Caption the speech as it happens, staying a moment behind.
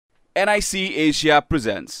NIC Asia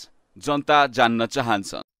presents Janata Janna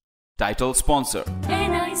Chahanchhan. Title sponsor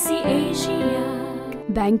NIC Asia.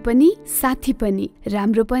 Bank पनि साथी पनि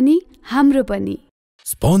राम्रो पनि हाम्रो पनि.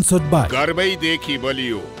 Sponsored by गर्वैदेखि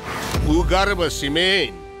बलियो भूगर्भ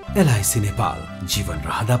सिमेन्ट. LIC नेपाल. जीवन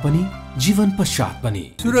रहँदा पनि जीवन पश्चात पनि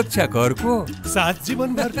सुरक्षा करको साथ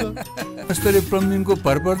जीवन भरको स्तरीय प्लम्बिङको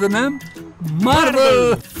भरपर्दो नाम मार्बल.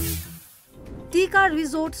 टीका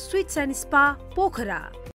resort sweets and spa Pokhara.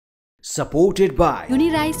 Supported by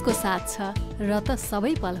युनिराइज को साथ छ र त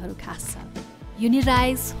सबै पलहरू खास छ.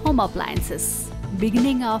 युनिराइज home appliances,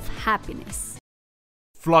 beginning of happiness.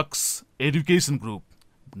 Flux education group,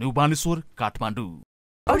 न्युपानेश्वर, Kathmandu.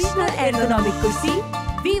 Original ergonomic कुर्सी,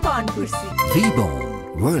 V1 कुर्सी. V-Bone,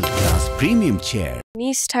 world class premium chair.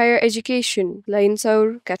 Nice Tire Education, Lainsaur,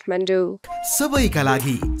 Kathmandu. सबैका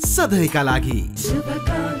लागि सधैँका लागि. शुभ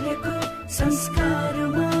कार्यको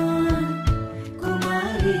संस्कारमा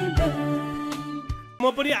कुमारी म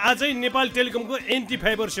पनि आजै नेपाल टेलिकमको एन्टी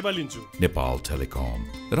फाइबर सेवा लिन्छु. नेपाल टेलिकम,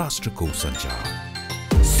 राष्ट्रको सञ्चार.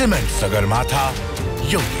 Cement Sagarmatha,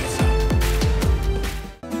 Yogi.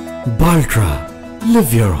 Baltra,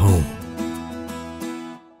 live your home.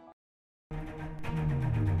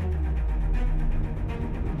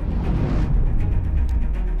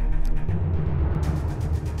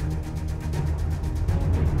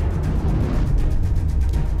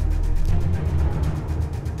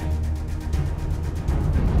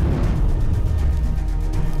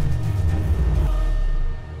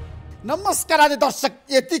 नमस्कार आदि दर्शक,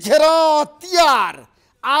 यतिखेर तिहार,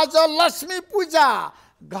 आज लक्ष्मी पूजा,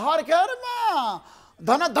 घर घरमा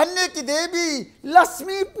धन धन्य की देवी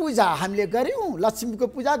लक्ष्मी पूजा हामीले गर्यौं, लक्ष्मीको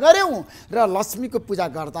पूजा गर्यौं र लक्ष्मीको पूजा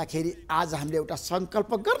गर्दाखेरि आज हामीले एउटा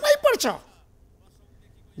संकल्प गर्नै पर्छ.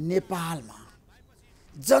 नेपालमा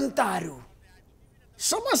जनताहरू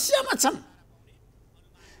समस्यामा छन्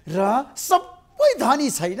र सबै धनी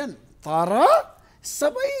छैनन्, तर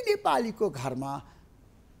सबै नेपालीको घरमा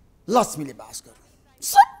लक्ष्मीले बास गरौँ.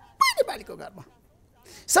 सबै नेपालीको घरमा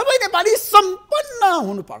सबै नेपाली सम्पन्न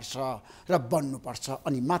हुनुपर्छ र बन्नुपर्छ,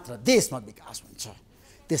 अनि मात्र देशमा विकास हुन्छ.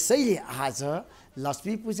 त्यसैले आज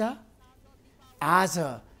लक्ष्मी पूजा, आज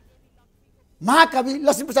महाकवि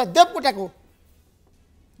लक्ष्मीप्रसाद देवकोटाको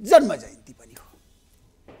जन्म जयन्ती पनि हो.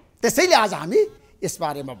 त्यसैले आज हामी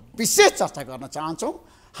यसबारेमा विशेष चर्चा गर्न चाहन्छौँ.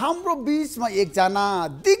 हाम्रो बिचमा एकजना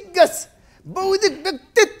दिग्गज बौद्धिक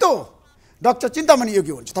व्यक्तित्व डाक्टर चिन्तामणि योगी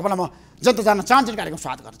हुनुहुन्छ. तपाईँलाई म जनता जान्न चाहन्छु कार्यक्रम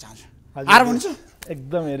स्वागत गर्न चाहन्छु. आराम हुनुहुन्छ?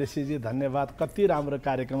 एकदम ऋषिजी, धन्यवाद. कति राम्रो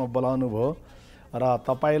कार्यक्रममा बोलाउनु भयो र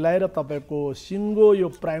तपाईँलाई र तपाईँको सिङ्गो यो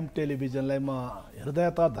प्राइम टेलिभिजनलाई म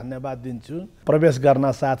हृदयतः धन्यवाद दिन्छु. प्रवेश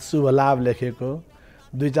गर्न साथ शुभ लाभ लेखेको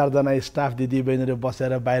 2-4 जना स्टाफ दिदीबहिनीहरू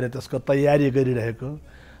बसेर बाहिर त्यसको तयारी गरिरहेको,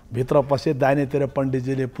 भित्र पसे दाहिनेतिर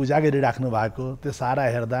पण्डितजीले पूजा गरिराख्नु भएको, त्यो सारा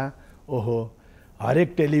हेर्दा ओहो, हरेक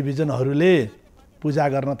टेलिभिजनहरूले पूजा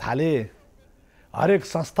गर्न थाले, हरेक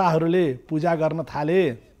संस्थाहरूले पूजा गर्न थाले,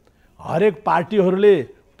 हरेक पार्टीहरूले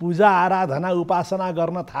पूजा आराधना उपासना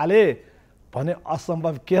गर्न थाले भने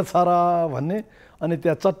असम्भव के छ र भन्ने. अनि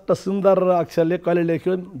त्यहाँ चट्ट सुन्दर अक्षरले कहिले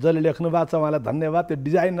लेख्यो, जसले लेख्नु भएको छ उहाँलाई धन्यवाद. त्यो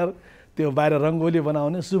डिजाइनर त्यो बाहिर रङ्गोली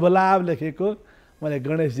बनाउने शुभ लाभ लेखेको. मैले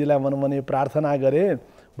गणेशजीलाई मनमनी प्रार्थना गरेँ,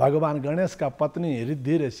 भगवान् गणेशका पत्नी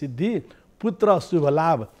रिद्धि र सिद्धि, पुत्र शुभ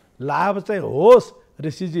लाभ. लाभ चाहिँ होस्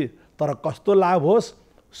ऋषिजी, तर कस्तो लाभ होस्?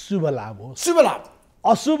 शुभ लाभ होस्. शुभ लाभ.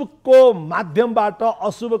 अशुभको माध्यमबाट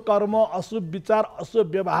अशुभ कर्म, अशुभ विचार, अशुभ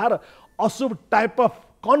व्यवहार, अशुभ टाइप अफ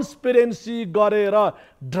कन्स्पिरेन्सी गरेर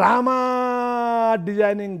ड्रामा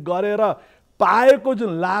डिजाइनिङ गरेर पाएको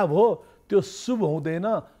जुन लाभ हो त्यो शुभ हुँदैन,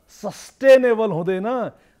 सस्टेनेबल हुँदैन,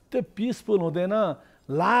 त्यो पिसफुल हुँदैन.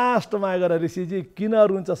 लास्टमा गएर ऋषिजी किन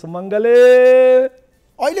रुन्छस् मङ्गले?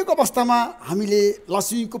 अहिलेको अवस्थामा हामीले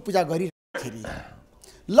लक्ष्मीको पूजा गरिरहँदाखेरि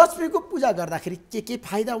लक्ष्मीको पूजा गर्दाखेरि के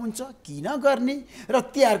फाइदा हुन्छ, किन गर्ने र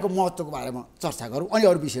तिहारको महत्त्वको बारेमा चर्चा गरौँ, अनि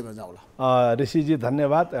अरू विषयमा जाउँला. ऋषिजी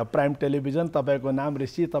धन्यवाद. प्राइम टेलिभिजन, तपाईँको नाम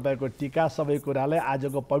ऋषि, तपाईँको टिका, सबै कुरालाई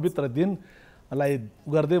आजको पवित्र दिनलाई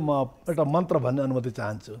गर्दै म एउटा मन्त्र भन्ने अनुमति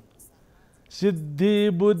चाहन्छु. सिद्धि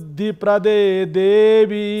बुद्धि प्रदे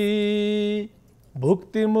देवी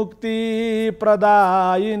भुक्ति मुक्ति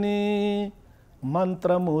प्रदायिनी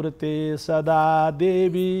मन्त्रमूर्ते सदा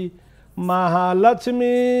देवी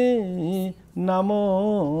महालक्ष्मी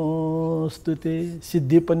नमोस्तुते.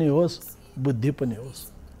 सिद्धि पनि होस्, बुद्धि पनि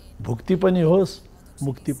होस्, भुक्ति पनि होस्,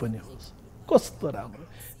 मुक्ति पनि होस्. कस्तो राम्रो.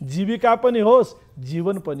 जीविका पनि होस्,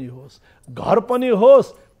 जीवन पनि होस्, घर पनि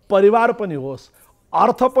होस्, परिवार पनि होस्,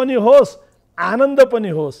 अर्थ पनि होस्, आनन्द पनि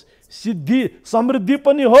होस्, सिद्धि समृद्धि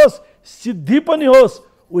पनि होस्, सिद्धि पनि होस्,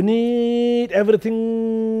 we need everything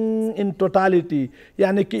in totality,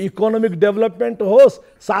 यानी कि इकोनोमिक डेभलपमेन्ट होस्,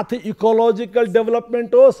 साथै इकोलोजिकल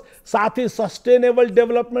डेभलपमेन्ट होस्, साथै सस्टेनेबल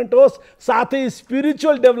डेभलपमेन्ट होस्, साथै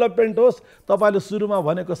स्पिरिचुअल डेभलपमेन्ट होस्। तपाईँले सुरुमा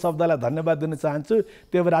भनेको शब्दलाई धन्यवाद दिन चाहन्छु।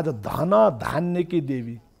 त्यही भएर आज धन धान्यकी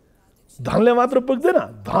देवी, धनले मात्र पुग्दैन,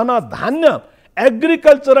 धन धान्य,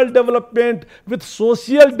 agricultural development with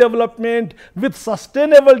social development with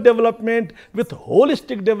sustainable development with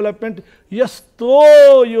holistic development,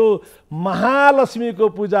 यस्तो यो महालक्ष्मी को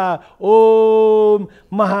पूजा। ओम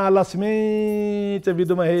महालक्ष्मी च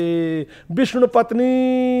विद्महे विष्णु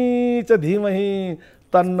पत्नी च धीमहि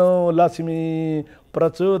तन्नो लक्ष्मी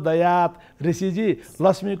प्रचोदयात्। ऋषिजी,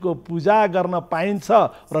 लक्ष्मी को पूजा गर्न पाइन्छ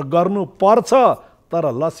र गर्नु पर्छ, तर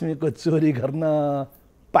लक्ष्मी को चोरी गर्न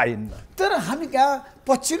पाइन्न। तर हामी कहाँ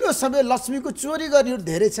पछिल्लो समय लक्ष्मीको चोरी गर्नेहरू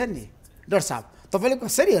धेरै छन् नि डाक्टर साहब, तपाईँले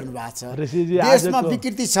कसरी हेर्नु भएको छ? ऋषिजी, देशमा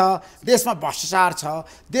विकृति छ, देशमा भ्रष्टाचार छ,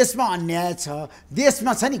 देशमा अन्याय छ,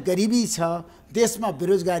 देशमा छ नि गरिबी छ, देशमा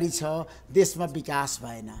बेरोजगारी छ, देशमा विकास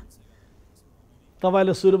भएन।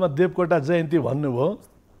 तपाईँले सुरुमा देवकोटा जयन्ती भन्नुभयो,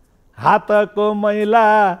 हातको मैला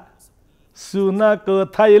सुनको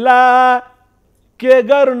थैला के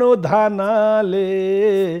गर्नु धनले,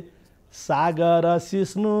 सागर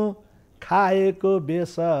सिस्नु खाएको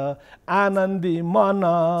बेस आनन्दी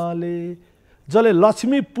मनले। जसले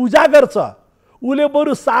लक्ष्मी पूजा गर्छ उले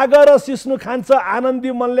बरु सागर सिस्नु खान्छ,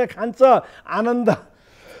 आनन्दी मनले खान्छ।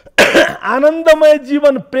 आनन्दमय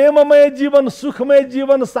जीवन, प्रेममय जीवन, सुखमय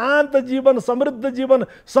जीवन, शान्त जीवन, समृद्ध जीवन,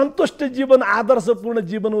 सन्तुष्ट जीवन, आदर्शपूर्ण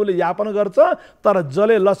जीवन उसले यापन गर्छ। तर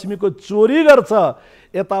जसले लक्ष्मीको चोरी गर्छ,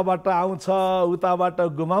 यताबाट आउँछ उताबाट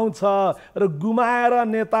गुमाउँछ र गुमाएर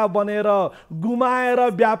नेता बनेर, गुमाएर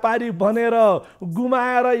व्यापारी बनेर,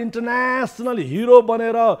 गुमाएर इन्टरनेसनल हिरो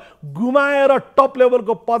बनेर, गुमाएर टप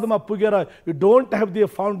लेभलको पदमा पुगेर you don't have the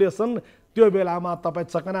foundation, त्यो बेलामा तपाईँ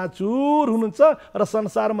चकनाचुर हुनुहुन्छ र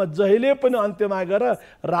संसारमा जहिले पनि अन्त्यमा गएर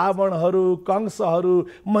रावणहरू, कंसहरू,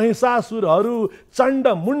 महिषासुरहरू, चण्ड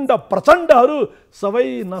मुण्ड प्रचण्डहरू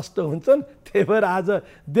सबै नष्ट हुन्छन्। त्यही भएर आज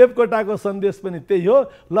देवकोटाको सन्देश पनि त्यही हो,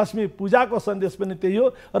 लक्ष्मी पूजाको सन्देश पनि त्यही हो।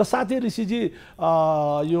 र साथै ऋषिजी,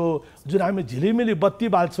 यो जुन हामी झिलिमिली बत्ती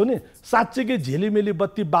बाल्छौँ नि, साँच्चैकै झिलिमिली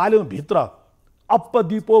बत्ती बाल्यौँ भित्र,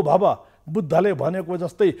 अप्पदीपो भव, बुद्धले भनेको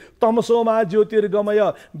जस्तै, तमसोमा ज्योतिर्गमय,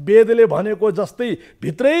 वेदले भनेको जस्तै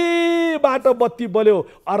भित्रैबाट बत्ती बल्यो,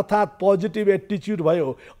 अर्थात् पोजिटिभ एटिच्युड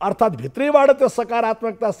भयो, अर्थात् भित्रैबाट त्यो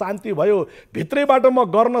सकारात्मकता शान्ति भयो, भित्रैबाट म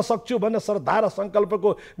गर्न सक्छु भन्ने श्रद्धा र सङ्कल्पको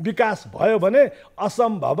विकास भयो भने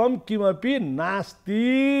असम्भवम किमपि नास्ति।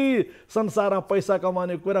 संसारमा पैसा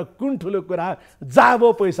कमाउने कुरा कुन ठुलो कुरा,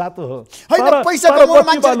 जाबो पैसा त हो। पैसा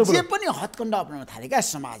कमाउने मान्छे जे पनि हत्कण्ड अपनाउन थाले क्या,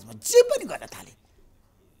 समाजमा जे पनि गर्न थाले।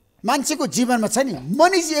 मान्छेको जीवनमा छ नि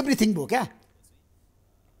मनी इज एभ्रिथिङ भयो क्या।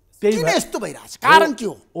 किन यस्तो भइरहेछ, कारण के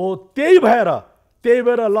हो? त्यही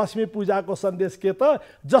भएर लक्ष्मी पूजाको सन्देश के त,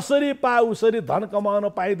 जसरी उसरी धन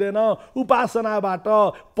कमाउन पाइँदैन, उपासनाबाट,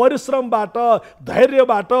 परिश्रमबाट,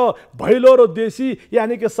 धैर्यबाट, भैलो र देशी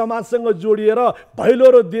यानि कि समाजसँग जोडिएर, भैलो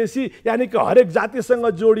र देशी यानि कि हरेक जातिसँग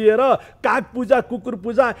जोडिएर, काग पूजा, कुकुर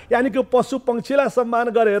पूजा यानि कि पशु पंक्षीलाई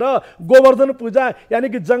सम्मान गरेर, गोवर्धन पूजा यानि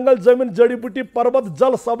कि जङ्गल जमिन जडीबुटी पर्वत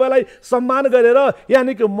जल सबैलाई सम्मान गरेर,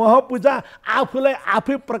 यानि कि मह पूजा आफूलाई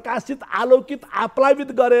आफै प्रकाशित आलोकित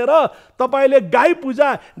आप्लावित गरेर, तपाईँले गाई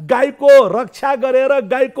पूजा, गाईको रक्षा गरेर,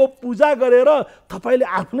 गाईको पूजा गरेर तपाईले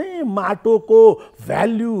आफ्नै माटोको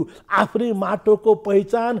भ्याल्यु, आफ्नै माटोको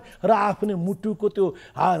पहिचान र आफ्नै मुटुको त्यो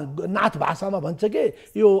नाथ भाषामा भन्छ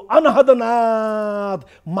के, यो अनहद नाथ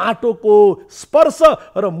माटोको स्पर्श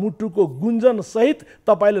र मुटुको गुन्जन सहित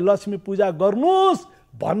तपाईले लक्ष्मी पूजा गर्नुस्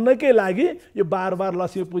भन्नकै लागि यो बार बार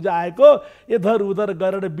लक्ष्मी पूजा आएको। इधर उधर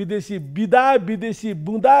गरेर विदेशी विदा, विदेशी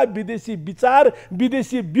बुँदा, विदेशी विचार,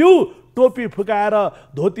 विदेशी बिउ, टोपी फुकाएर,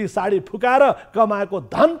 धोती साडी फुकाएर कमाएको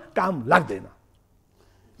धन काम लाग्दैन।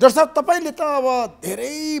 डाक्टर साहब, तपाईँले त अब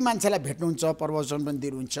धेरै मान्छेलाई भेट्नुहुन्छ, प्रवचन पनि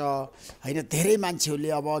दिनुहुन्छ होइन? धेरै मान्छेहरूले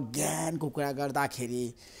अब ज्ञानको कुरा गर्दाखेरि,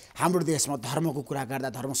 हाम्रो देशमा धर्मको कुरा गर्दा,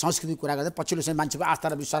 धर्म संस्कृतिको कुरा गर्दा पछिल्लो समय मान्छेको आस्था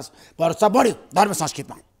र विश्वास भरोसा बढ्यो धर्म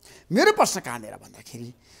संस्कृतिमा। मेरो प्रश्न कहाँनिर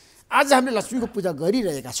भन्दाखेरि, आज हामीले लक्ष्मीको पूजा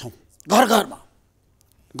गरिरहेका छौँ, घर घरमा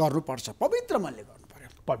गर्नुपर्छ, पवित्र मनले गर्नु पर्यो,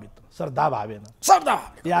 पवित्र श्रद्धा भावेन, श्रद्धा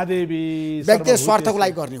यादेवी, व्यक्ति स्वार्थको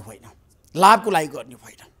लागि गर्ने होइन, लाभको लागि गर्ने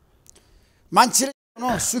होइन। मान्छेले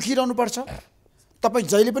सुखी रहनुपर्छ, तपाईँ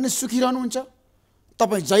जहिले पनि सुखी रहनुहुन्छ,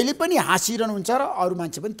 तपाईँ जहिले पनि हाँसिरहनुहुन्छ र अरू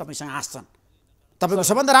मान्छे पनि तपाईँसँग हाँस्छन्। तपाईँको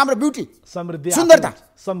सबभन्दा राम्रो ब्युटी, समृद्धि, सुन्दरता,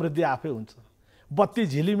 समृद्धि आफै हुन्छ। बत्ती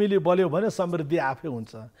झिलिमिली बल्यो भने समृद्धि आफै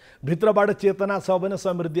हुन्छ, भित्रबाट चेतना छ भने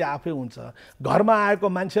समृद्धि आफै हुन्छ। घरमा आएको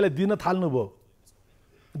मान्छेलाई दिन थाल्नुभयो,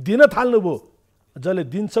 जसले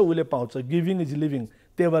दिन्छ उसले पाउँछ। गिभिङ इज लिभिङ,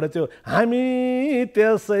 त्यही भएर चाहिँ हामी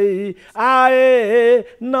त्यसै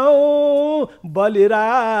आए नौ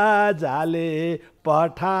बलिराजाले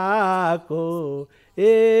पठाको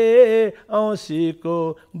औँसीको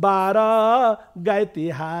 12 गाई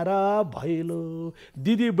तिहार भैलो।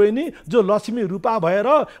 दिदी बहिनी जो लक्ष्मी रूपा भएर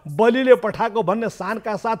बलिले पठाएको भन्ने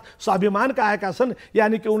शानका साथ स्वाभिमानका आएका छन्,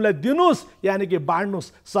 यानि कि उनलाई दिनुस्, यानि कि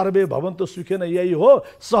बाँड्नुस्। सर्वे भवन्तु सुखेन यही हो,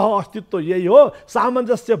 सह अस्तित्व यही हो,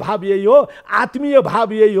 सामञ्जस्य भाव यही हो, आत्मीय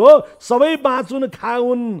भाव यही हो। सबै बाँचुन्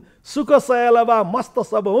खाउन् सुख सयलवा मस्त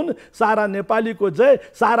सब हुन्। सारा नेपालीको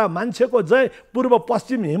जय, सारा मान्छेको जय। पूर्व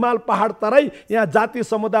पश्चिम हिमाल पहाड तराई यहाँ जाति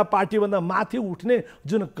समुदाय पार्टीभन्दा माथि उठ्ने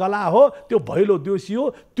जुन कला हो त्यो भैलो देउसी हो।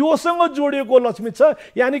 त्योसँग जोडिएको लक्ष्मी छ,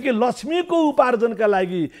 यानि कि लक्ष्मीको उपार्जनका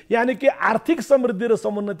लागि, यानि कि आर्थिक समृद्धि र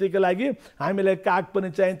समुन्नतिका लागि हामीलाई काग पनि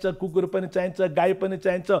चाहिन्छ, कुकुर पनि चाहिन्छ, गाई पनि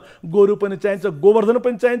चाहिन्छ, गोरु पनि चाहिन्छ, गोवर्धन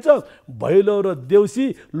पनि चाहिन्छ। भैलो र देउसी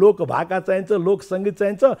लोक भाका चाहिन्छ, लोक सङ्गीत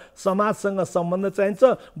चाहिन्छ, समाजसँग सम्बन्ध चाहिन्छ,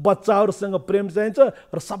 बच्चाहरूसँग प्रेम चाहिन्छ।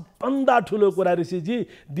 र सबभन्दा ठुलो कुरा ऋषिजी,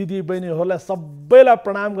 दिदी बहिनीहरूलाई सबैलाई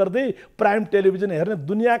प्रणाम गर्दै प्राइम टेलिभिजन हेर्ने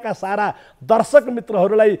दुनियाँका सारा दर्शक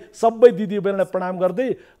मित्रहरूलाई सबै दिदी बहिनीलाई प्रणाम गर्दै,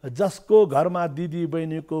 जसको घरमा दिदी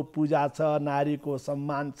बहिनीको पूजा छ, नारीको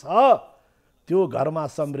सम्मान छ, त्यो घरमा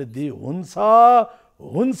समृद्धि हुन्छ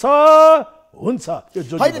हुन्छ हुन्छ।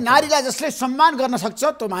 होइन, नारीलाई जसले सम्मान गर्न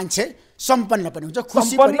सक्छ त्यो मान्छे सम्पन्न पनि हुन्छ,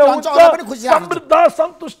 खुसी पनि हुन्छ, समृद्ध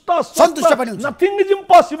सन्तुष्ट पनि हुन्छ। Nothing is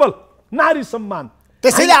impossible. नारी सम्मान।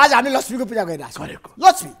 त्यसैले आज हामीले लक्ष्मीको पूजा गरिरहेको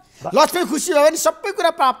छौँ। लक्ष्मी खुसी भयो भने सबै कुरा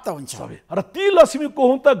प्राप्त हुन्छ। र ती लक्ष्मी को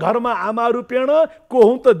हुन् त घरमा आमा रूपेण, को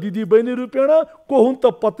हुन् त दिदी बहिनी रूपेण, को हुन्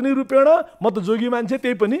त पत्नी रूपेण, म त जोगी मान्छे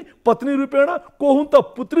त्यही पनि पत्नी रूपेण, को हुन् त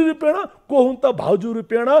पुत्री रूपेण, को हुन् त भाउजू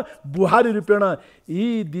रूपेण, बुहारी रूपेण।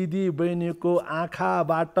 यी दिदी बहिनीको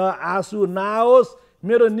आँखाबाट आँसु नआओस्,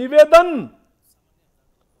 मेरो निवेदन।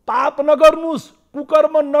 पाप नगर्नुस्,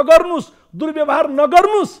 कुकर्म नगर्नुस्, दुर्व्यवहार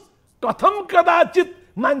नगर्नुस्। कथम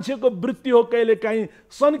कदाचित मान्छेको वृत्ति हो, कहिले काहीँ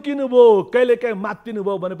सन्किनु भयो, कहिले काहीँ मात्तिनु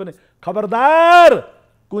भयो भने पनि खबरदार।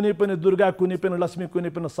 कुनै पनि दुर्गा, कुनै पनि लक्ष्मी, कुनै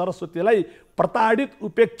पनि सरस्वतीलाई प्रताडित,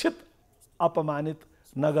 उपेक्षित, अपमानित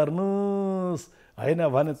नगर्नुस्। होइन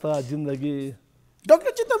भने त जिन्दगी।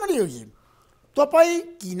 डाक्टर चिन्तामणि योगी,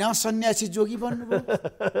 तपाईँ किन सन्यासी जोगी बन्नुभयो?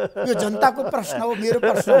 यो जनताको प्रश्न हो, मेरो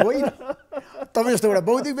प्रश्न होइन। तपाईँ जस्तो एउटा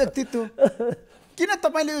बौद्धिक व्यक्तित्व, किन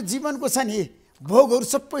तपाईँले यो जीवनको छ नि भोगहरू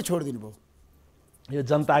सबै छोडिदिनु भयो? यो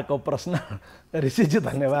जनताको प्रश्न ऋषिजी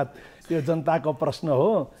धन्यवाद। यो जनताको प्रश्न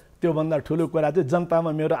हो। त्योभन्दा ठुलो कुरा चाहिँ जनतामा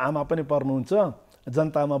मेरो आमा पनि पर्नुहुन्छ,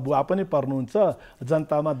 जनतामा बुवा पनि पर्नुहुन्छ,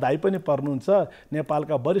 जनतामा दाइ पनि पर्नुहुन्छ,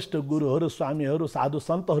 नेपालका वरिष्ठ गुरुहरू, स्वामीहरू, साधु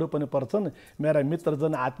सन्तहरू पनि पर्छन्, मेरा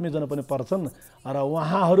मित्रजन आत्मीयजन पनि पर्छन्। र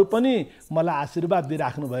उहाँहरू पनि मलाई आशीर्वाद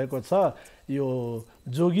दिइराख्नु भएको छ। यो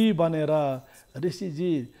जोगी बनेर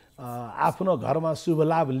ऋषिजी आफ्नो घरमा शुभ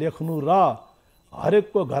लाभ लेख्नु र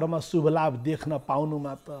हरेकको घरमा शुभ लाभ देख्न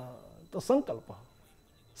पाउनुमा त सङ्कल्प हो,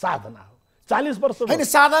 साधना हो। 40 वर्ष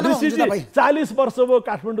 40 वर्ष भयो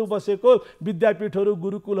काठमाडौँ बसेको। विद्यापीठहरू,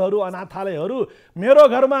 गुरुकुलहरू, अनाथालयहरू। मेरो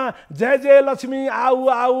घरमा जय जय लक्ष्मी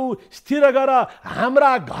आऊ आऊ स्थिर गर,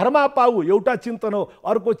 हाम्रा घरमा पाऊ, एउटा चिन्तन हो।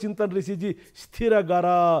 अर्को चिन्तन ऋषिजी, स्थिर गर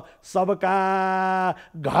सबका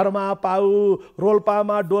घरमा पाऊ।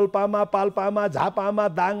 रोल्पामा, डोल्पामा, पाल्पामा, झापामा,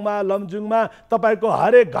 दाङमा, लमजुङमा, तपाईँको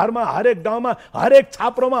हरेक घरमा, हरेक गाउँमा, हरेक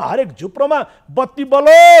छाप्रोमा, हरेक झुप्रोमा बत्ती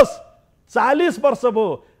बलोस्। 40 वर्ष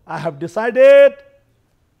भयो। I have decided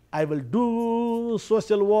I will do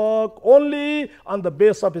social work only on the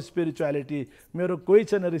base of spirituality. मेरो कोही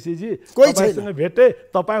छैन ऋषिजी, तपाईसँग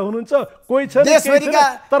भेटे, तपाईँ हुनुहुन्छ, कोही छैन,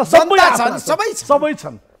 तर सबै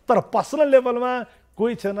छन्, तर पर्सनल लेभलमा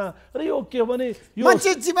कोही छैन। र यो के भने यो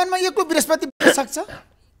मान्छे जीवनमा एक्लो बृहस्पति बन्न सक्छ।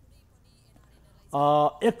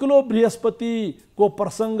 एक्लो बृहस्पतिको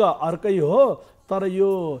प्रसङ्ग अर्कै हो, तर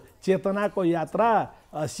यो चेतनाको यात्रा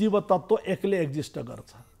शिव तत्त्व एक्लै एक्जिस्ट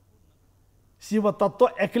गर्छ। शिव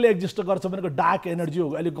तत्त्व एक्लै एक्जिस्ट गर्छ भनेको डार्क एनर्जी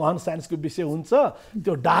हो। अहिले गहन साइन्सको विषय हुन्छ,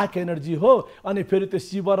 त्यो डार्क एनर्जी हो। अनि फेरि त्यो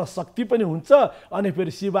शिव र शक्ति पनि हुन्छ। अनि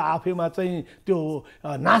फेरि शिव आफैमा चाहिँ त्यो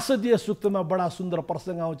नासदीय सूक्तमा बडा सुन्दर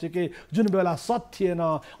प्रसङ्ग आउँछ कि जुन बेला सत थिएन,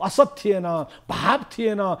 असत थिएन, भाव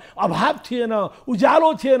थिएन, अभाव थिएन,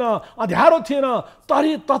 उज्यालो थिएन, अँध्यारो थिएन,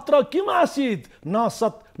 तरी तत्र किम आसीत् न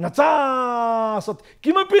सत न चासत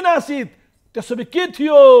किमपि नासीत्। त्यसो भए के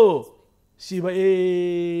थियो? शिव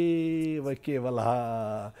एव केवल।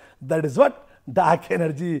 That is what dark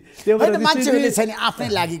energy. मान्छेहरूले चाहिँ आफ्नै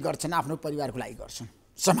लागि गर्छन्, आफ्नो परिवारको लागि गर्छन्।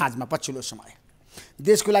 समाजमा पछिल्लो समय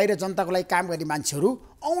देशको लागि र जनताको लागि काम गर्ने मान्छेहरू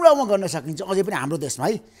औँलाउमा गर्न सकिन्छ। अझै पनि हाम्रो देशमा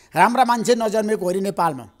है राम्रा मान्छे नजन्मेको हो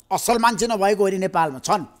नेपालमा, असल मान्छे नभएको हो नेपालमा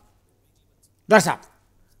छन्। डाक्टर साहब,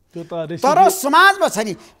 त्यो त तर समाजमा छ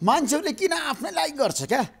नि मान्छेहरूले किन आफ्नै लागि गर्छ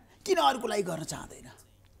क्या, किन अरूको लागि गर्न चाहँदैन,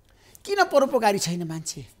 किन परोपकारी छैन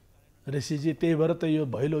मान्छे। ऋषिजी त्यही भएर त यो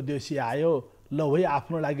भैलो देउसी आयो। ल भाइ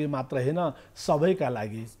आफ्नो लागि मात्र होइन सबैका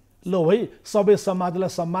लागि, ल भाइ सबै समाजलाई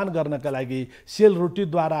सम्मान गर्नका लागि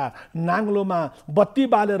सेलरोटीद्वारा नाङ्लोमा बत्ती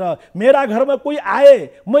बालेर मेरा घरमा कोही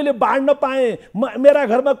आए मैले बाँड्न पाएँ, मेरा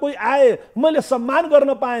घरमा कोही आए मैले सम्मान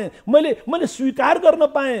गर्न पाएँ, मैले स्वीकार गर्न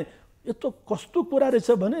पाएँ। यो त कस्तो कुरा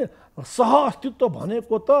रहेछ भने सह अस्तित्व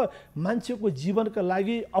भनेको त मान्छेको जीवनका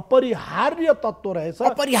लागि अपरिहार्य तत्त्व रहेछ।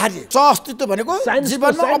 अपरिहार्य सह अस्तित्व भनेको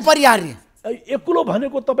जीवनमा अपरिहार्य। एक्लो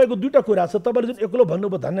भनेको तपाईँको दुईवटा कुरा छ। तपाईँले जुन एक्लो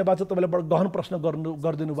भन्नुभयो धन्यवाद छ, तपाईँले बडो गहन प्रश्न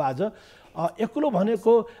गरिदिनु भयो आज। एक्लो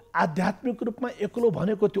भनेको आध्यात्मिक रूपमा एक्लो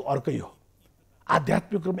भनेको त्यो अर्कै हो।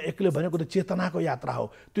 आध्यात्मिक रूपमा एक्लै भनेको त चेतनाको यात्रा हो,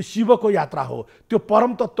 त्यो शिवको यात्रा हो, त्यो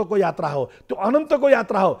परम तत्त्वको यात्रा हो, त्यो अनन्तको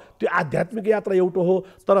यात्रा हो। त्यो आध्यात्मिक यात्रा एउटा हो।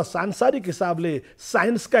 तर सांसारिक हिसाबले,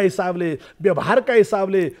 साइन्सका हिसाबले, व्यवहारका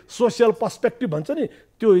हिसाबले, सोसियल पर्सपेक्टिभ भन्छ नि,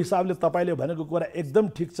 त्यो हिसाबले तपाईँले भनेको कुरा एकदम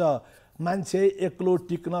ठिक छ। मान्छे एक्लो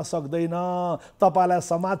टिक्न सक्दैन। तपाईँलाई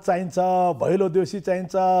समाज चाहिन्छ, भैलो देउसी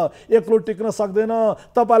चाहिन्छ, एक्लो टिक्न सक्दैन।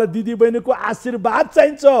 तपाईँलाई दिदी बहिनीको आशीर्वाद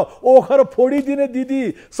चाहिन्छ, ओखर फोडिदिने दिदी,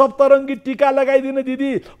 सप्तरङ्गी टिका लगाइदिने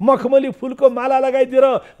दिदी, मखमली फुलको माला लगाइदिएर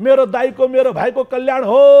मेरो दाइको मेरो भाइको कल्याण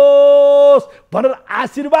होस् भनेर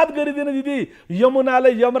आशीर्वाद गरिदिने दिदी।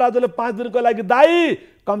 यमुनाले यमराजले 5 दिनको लागि दाइ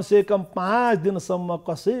कमसेकम 5 दिनसम्म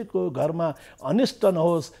कसैको घरमा अनिष्ट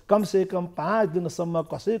नहोस्, कमसेकम 5 दिनसम्म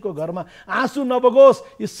कसैको घरमा आँसु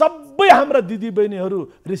नबगोस्। यी सबै हाम्रा दिदीबहिनीहरू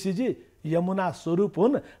ऋषिजी यमुना स्वरूप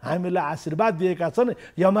हुन्, हामीलाई आशीर्वाद दिएका छन्,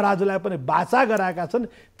 यमराजलाई पनि बाचा गराएका छन्।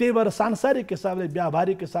 त्यही भएर सांसारिक हिसाबले,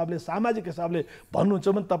 व्यावहारिक हिसाबले, सामाजिक हिसाबले भन्नुहुन्छ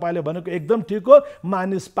भने तपाईँले भनेको एकदम ठिक हो।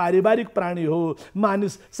 मानिस पारिवारिक प्राणी हो,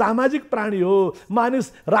 मानिस सामाजिक प्राणी हो, मानिस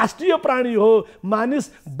राष्ट्रिय प्राणी हो, मानिस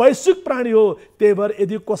वैश्विक प्राणी हो। त्यही भएर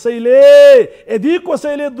यदि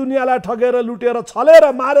कसैले दुनियाँलाई ठगेर लुटेर छलेर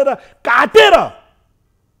मारेर काटेर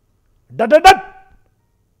डडडट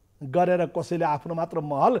गरेर कसैले आफ्नो मात्र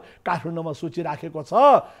महल काठमाडौँमा सोचिराखेको छ,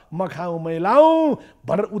 म खाउँ मैलाउँ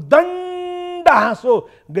भनेर उद्दण्ड हाँसो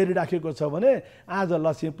गरिराखेको छ भने आज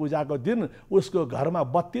लक्ष्मी पूजाको दिन उसको घरमा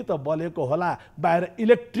बत्ती त बलेको होला, बाहिर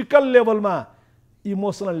इलेक्ट्रिकल लेभलमा,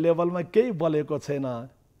 इमोसनल लेभलमा केही बलेको छैन,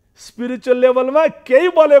 स्पिरिचुअल लेभलमा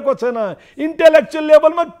केही बलेको छैन, इन्टेलेक्चुअल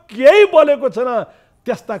लेभलमा केही बलेको छैन।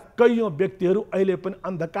 त्यस्ता कैयौँ व्यक्तिहरू अहिले पनि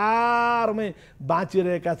अन्धकारमै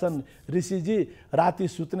बाँचिरहेका छन्। ऋषिजी राति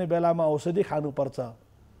सुत्ने बेलामा औषधि खानुपर्छ,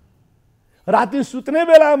 राति सुत्ने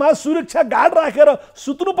बेलामा सुरक्षा गार्ड राखेर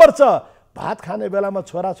सुत्नुपर्छ, भात खाने बेलामा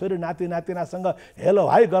छोराछोरी नाति नातिनासँग हेलो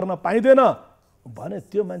हाई गर्न पाइँदैन भने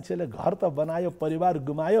त्यो मान्छेले घर त बनायो, परिवार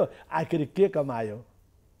गुमायो, आखिर के कमायो?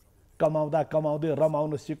 कमाउँदा कमाउँदै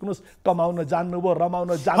रमाउन सिक्नुस्, कमाउन जान्नुभयो,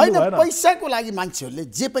 रमाउन जान्नु भएन। पैसाको लागि मान्छेहरूले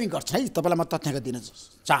जे पनि गर्छ है, तपाईँलाई म तथ्याङ्क दिन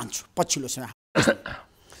चाहन्छु। पछिल्लो समय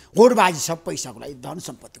होडबाजी सब पैसाको लागि, धन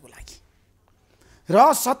सम्पत्तिको लागि, र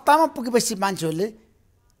सत्तामा पुगेपछि मान्छेहरूले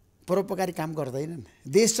परोपकारी काम गर्दैनन्,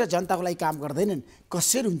 देश र जनताको लागि काम गर्दैनन्।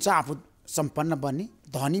 कसरी हुन्छ आफू सम्पन्न बन्ने,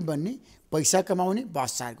 धनी बन्ने, पैसा कमाउने,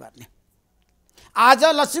 बसचार गर्ने। आज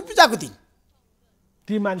लक्ष्मी पूजाको दिन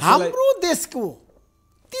ती मान्छे हाम्रो देशको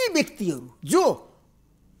ती व्यक्तिहरू जो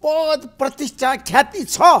पद प्रतिष्ठा ख्याति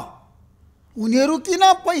छ उनीहरू किन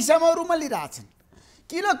पैसामा रुमा लिइरहेछन्,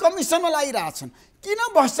 किन कमिसनमा लागिरहेछन्, किन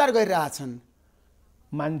भ्रष्टाचार गरिरहेछन्?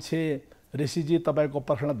 मान्छे ऋषिजी तपाईँको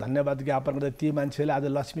प्रश्न धन्यवाद ज्ञापन गर्दै ती मान्छेले आज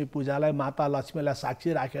लक्ष्मी पूजालाई, माता लक्ष्मीलाई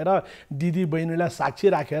साक्षी राखेर, दिदी बहिनीलाई साक्षी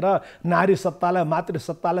राखेर, नारी सत्तालाई, मातृ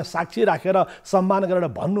सत्तालाई साक्षी राखेर सम्मान गरेर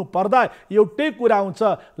भन्नु पर्दा एउटै कुरा आउँछ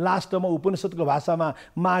लास्टमा उपनिषदको भाषामा,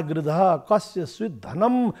 मा गृध कस्य स्वित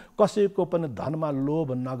धनम, कसैको पनि धनमा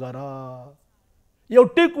लोभ नगर।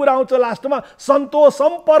 एउटै कुरा आउँछ लास्टमा,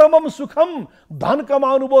 सन्तोषम परमम सुखम। धन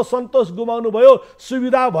कमाउनु भयो, सन्तोष गुमाउनु भयो,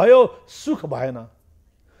 सुविधा भयो, सुख भएन,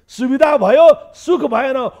 सुविधा भयो, सुख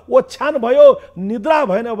भएन, ओछ्यान भयो, निद्रा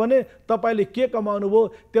भएन भने तपाईँले के कमाउनु भयो?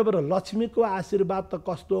 त्यही भएर लक्ष्मीको आशीर्वाद त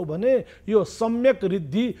कस्तो हो भने यो सम्यक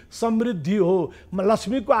रिद्धि समृद्धि हो।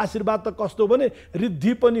 लक्ष्मीको आशीर्वाद त कस्तो हो भने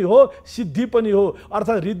रिद्धि पनि हो, सिद्धि पनि हो।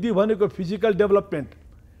 अर्थात् रिद्धि भनेको फिजिकल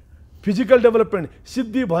डेभलपमेन्ट,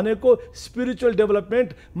 सिद्धि भनेको स्पिरिचुअल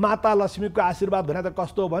डेभलपमेन्ट। माता लक्ष्मीको आशीर्वाद भने त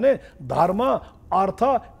कस्तो हो भने धर्म, अर्थ,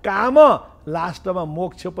 काम, लास्टमा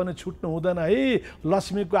मोक्ष पनि छुट्नु हुँदैन है।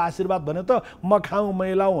 लक्ष्मीको आशीर्वाद भने त म खाउँ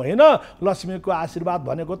मैलाउँ होइन, लक्ष्मीको आशीर्वाद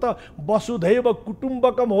भनेको त वसुधैव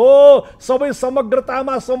कुटुम्बकम हो। सबै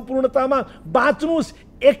समग्रतामा, सम्पूर्णतामा बाँच्नुस्,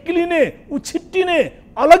 एक्लिने, उछिट्टिने,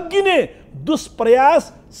 अलग्गिने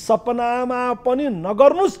दुष्प्रयास सपनामा पनि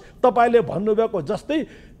नगर्नुस्। तपाईँले भन्नुभएको जस्तै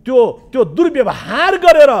त्यो दुर्व्यवहार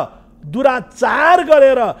गरेर, दुराचार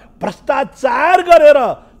गरेर, भ्रष्टाचार गरेर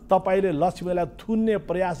तपाईले लक्ष्मीलाई थुन्ने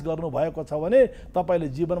प्रयास गर्नुभएको छ भने तपाईले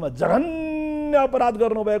जीवनमा जघन्य अपराध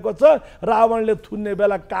गर्नुभएको छ। रावणले थुन्ने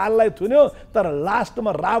बेला काललाई थुन्यो, तर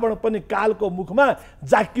लास्टमा रावण पनि कालको मुखमा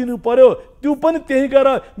जाकिनु पर्यो, त्यो पनि त्यही गएर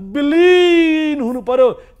विलीन हुनु पर्यो।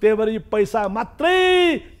 त्यही भएर यी पैसा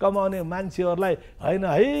मात्रै कमाउने मान्छेहरूलाई होइन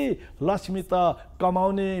है, लक्ष्मी त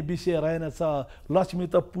कमाउने विषय रहेनछ, लक्ष्मी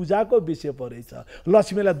त पूजाको विषय पो रहेछ,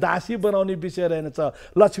 लक्ष्मीलाई दासी बनाउने विषय रहेनछ,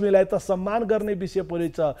 लक्ष्मीलाई त सम्मान गर्ने विषय पो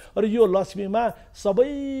रहेछ। र यो लक्ष्मीमा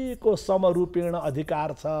सबैको समरूपेण अधिकार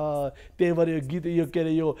छ। त्यही भएर यो गीत यो के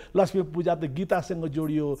अरे यो लक्ष्मी पूजा त गीतासँग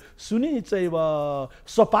जोडियो। सुनि चैव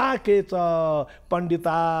स्वपाके च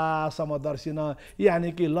पण्डिता समदर्शिन,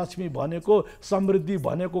 यानि कि लक्ष्मी भनेको समृद्धि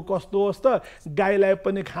भनेको कस्तो होस् त, गाईलाई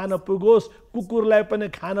पनि खान पुगोस्, कुकुरलाई पनि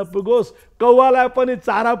खान पुगोस्, कौवालाई पनि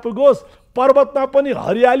चारा पुगोस्, पर्वतमा पनि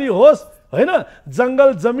हरियाली होस् होइन,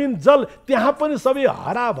 जङ्गल जमिन जल त्यहाँ पनि सबै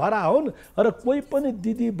हराभरा हुन्। र कोही पनि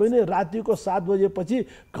दिदी बहिनी रातिको 7 बजेपछि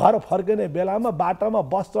घर फर्किने बेलामा, बाटामा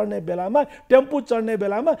बस चढ्ने बेलामा, टेम्पू चढ्ने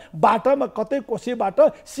बेलामा बाटामा कतै कसैबाट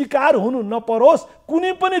शिकार हुनु नपरोस्,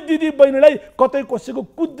 कुनै पनि दिदी बहिनीलाई कतै कसैको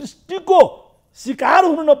कुदृष्टिको शिकार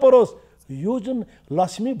हुनु नपरोस्। यो जुन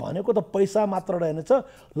लक्ष्मी भनेको त पैसा मात्र रहेनछ,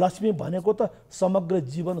 लक्ष्मी भनेको त समग्र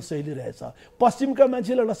जीवनशैली रहेछ। पश्चिमका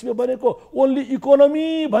मान्छेले लक्ष्मी भनेको ओन्ली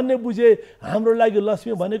इकोनोमी भन्ने बुझे, हाम्रो लागि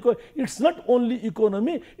लक्ष्मी भनेको it's not only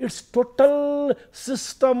economy, it's total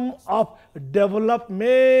system of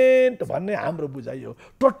development भन्ने हाम्रो बुझाइ हो।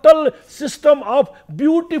 Total system of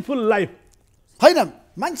beautiful life होइन।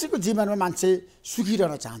 मान्छेको जीवनमा मान्छे सुखी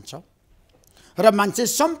रहन चाहन्छ र मान्छे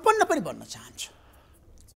सम्पन्न पनि बन्न चाहन्छ।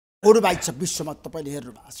 अरू बाहेक छ विश्वमा तपाईँले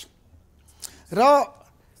हेर्नु भएको छ। र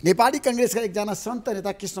नेपाली काङ्ग्रेसका एकजना सन्त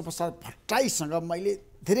नेता कृष्णप्रसाद भट्टराईसँग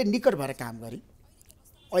मैले धेरै निकट भएर काम गरेँ।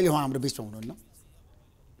 अहिले उहाँ हाम्रो बिचमा हुनुहुन्न।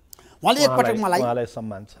 उहाँले एकपटक मलाई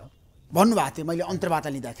सम्मान छ भन्नुभएको थियो, मैले अन्तर्वार्ता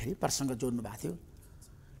लिँदाखेरि प्रसङ्ग जोड्नु भएको थियो,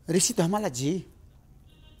 ऋषि धमलाजी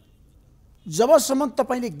जबसम्म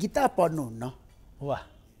तपाईँले गीता पढ्नुहुन्न, वाह,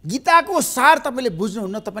 गीताको सार तपाईँले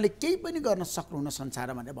बुझ्नुहुन्न, तपाईँले केही पनि गर्न सक्नुहुन्न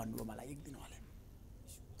संसारमा भनेर भन्नुभयो मलाई एक दिन उहाँले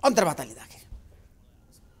अन्तर्वार्ता लिँदाखेरि।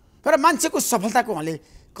 तर मान्छेको सफलताको उहाँले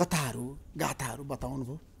कथाहरू गाथाहरू बताउनु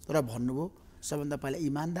भयो र भन्नुभयो सबभन्दा पहिला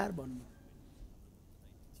इमान्दार बन्नु।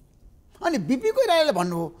 अनि बिपी कोइरालाले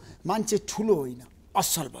भन्नुभयो मान्छे ठुलो होइन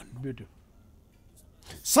असल बन्नु।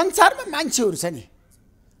 संसारमा मान्छेहरू छ नि,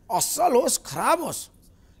 असल होस् खराब होस्,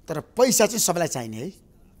 तर पैसा चाहिँ सबैलाई चाहिने है।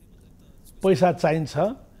 पैसा चाहिन्छ।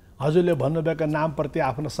 हजुरले भन्नुभएका नामप्रति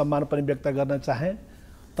आफ्नो सम्मान पनि व्यक्त गर्न चाहे।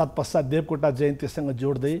 तत्पश्चात देवकोटा जयन्तीसँग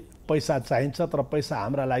जोड्दै पैसा चाहिन्छ, तर पैसा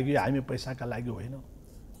हाम्रा लागि, हामी पैसाका लागि होइन।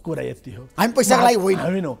 कुरा यति हो, हामी पैसाका लागि होइन।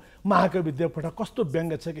 हामी नो महाकवि देवकोटा कस्तो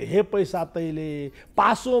व्यङ्ग्य छ कि हे पैसा तैले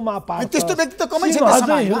पासोमा पास, त्यस्तो व्यक्ति त कमै छैन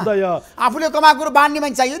हृदय, आफूले कमाएको बाँड्ने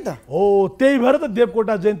मान्छे चाहियो नि त। हो, त्यही भएर त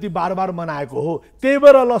देवकोटा जयन्ती बार बार मनाएको हो, त्यही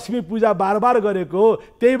भएर लक्ष्मी पूजा बार बार गरेको हो,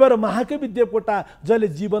 त्यही भएर महाकवि देवकोटा जसले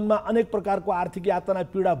जीवनमा अनेक प्रकारको आर्थिक यातना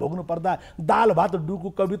पीडा भोग्नु पर्दा दाल भात डुकु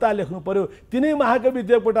कविता लेख्नु पर्यो, तिनै महाकवि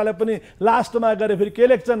देवकोटाले पनि लास्टमा गरे फेरि के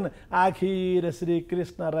लेख्छन्, आखिर श्री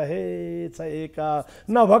कृष्ण रहेछ एक,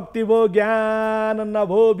 न भक्ति भो ज्ञान न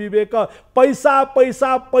भो विवेक, पैसा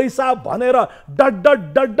पैसा पैसा भनेर डट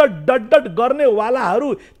डट गर्ने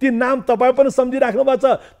वालाहरू, ती नाम तपाईँ पनि सम्झिराख्नु भएको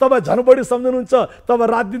छ। तपाईँ झन् बढी सम्झनुहुन्छ, तपाईँ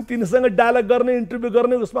रात दिन तिनीसँग डायलग गर्ने, इन्टरभ्यू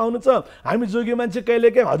गर्ने उसमा हुनुहुन्छ। हामी जोगी मान्छे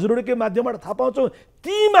कहिलेकाहीँ हजुरहरूकै माध्यमबाट थाहा पाउँछौँ।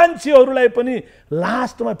 ती मान्छेहरूलाई पनि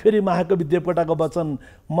लास्टमा फेरि महाकवि देवकोटाको वचन,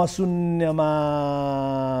 म शून्यमा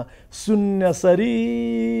शून्य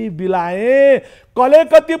सरी बिलाएँ, कसले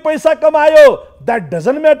कति पैसा कमायो द्याट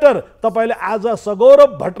डजन्ट म्याटर। तपाईँले आज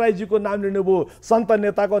सगौरव भट्टराईजीको नाम लिनुभयो, सन्त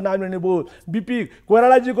नेताको नाम लिनुभयो, बिपी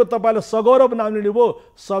कोइरालाजीको तपाईँले सगौरव नाम लिनुभयो।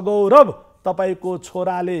 सगौरव तपाईँको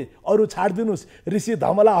छोराले, अरू छाडिदिनुहोस्, ऋषि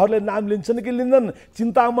धमलाहरूले नाम लिन्छन् कि लिँदैन,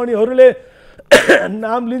 चिन्तामणिहरूले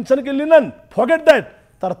नाम लिन्छन् कि लिँदैन, फर्गेट द्याट।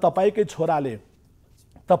 तर तपाईँकै छोराले,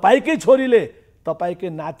 तपाईँकै छोरीले, तपाईँकै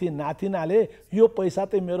नाति नातिनाले यो पैसा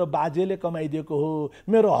त मेरो बाजेले कमाइदिएको हो,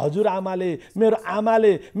 मेरो हजुरआमाले, मेरो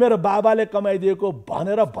आमाले, मेरो बाबाले कमाइदिएको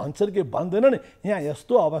भनेर भन्छन् कि भन्दैनन्। यहाँ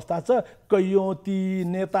यस्तो अवस्था छ, कैयौँ ती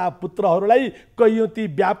नेता पुत्रहरूलाई, कैयौँ ती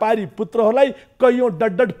व्यापारी पुत्रहरूलाई, कैयौँ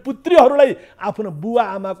डड पुत्रीहरूलाई आफ्नो बुवा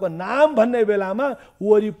आमाको नाम भन्ने बेलामा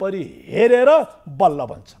वरिपरि हेरेर बल्ल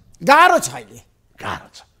भन्छ। गाह्रो छ, अहिले गाह्रो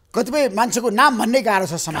छ। कतिपय मान्छेको नाम भन्ने गाह्रो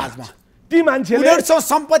छ समाजमा। ती मान्छेले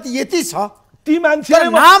सम्पत्ति यति छ, ती मान्छे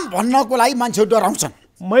नाम भन्नको लागि मान्छे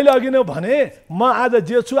डराउँछन्। मैले अघि नै भने, म आज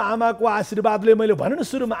जे छु आमाको आशीर्वादले, मैले भने नि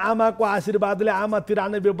सुरुमा आमाको आशीर्वादले, आमा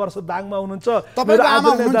 93 वर्ष दाङमा हुनुहुन्छ, तपाईँको आमा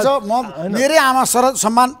हुनुहुन्छ, म मेरै आमा सरल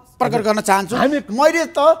सम्मान प्रकट गर्न चाहन्छु।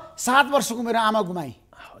 मैले त 7 वर्षको मेरो आमा गुमाएँ।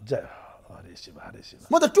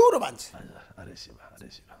 म त टुरो मान्छे।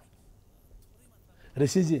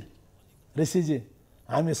 ऋषिजी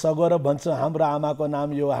हामी सगोर भन्छौँ हाम्रो आमाको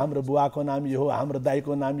नाम यो हो, हाम्रो बुवाको नाम यो हो, हाम्रो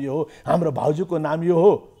दाइको नाम यो हो, हाम्रो भाउजूको नाम यो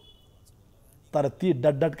हो। तर ती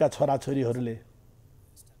डडका छोराछोरीहरूले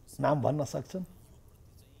नाम भन्न सक्छन्?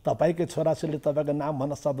 तपाईँकै छोराछोरीले तपाईँको नाम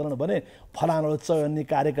भन्न सक्दैनन् भने फलानु चयनी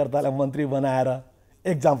कार्यकर्तालाई मन्त्री बनाएर,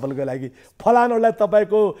 एक्जाम्पलको लागि फलानुलाई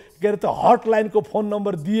तपाईँको के अरे त्यो हटलाइनको फोन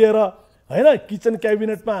नम्बर दिएर होइन, किचन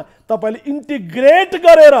क्याबिनेटमा तपाईँले इन्टिग्रेट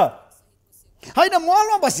गरेर होइन,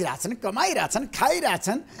 मलमा बसिरहेछन्, कमाइरहेछन्,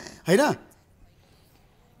 खाइरहेछन् होइन,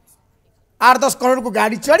 8-10 करोडको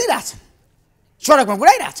गाडी चढिरहेछन्, सडकमा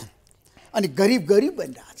गुडाइरहेछन्, अनि गरिब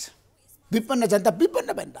बनिरहेछ, विपन्न जनता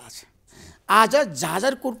विपन्न बनिरहेछ। आज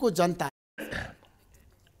जाजरकोटको जनता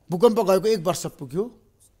भूकम्प गएको 1 वर्ष पुग्यो,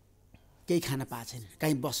 केही खान पाएको छैन,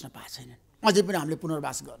 कहीँ बस्न पाएको छैन, अझै पनि हामीले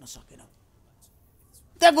पुनर्वास गर्न सकेनौँ।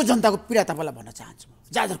 त्यहाँको जनताको पीडा तपाईँलाई भन्न चाहन्छु म।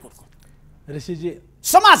 जाजरकोटको ऋषिजी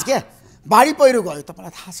समाज के बाढी पहिरो गयो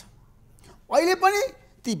तपाईँलाई थाहा छ। अहिले पनि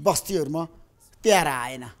ती बस्तीहरूमा तिहार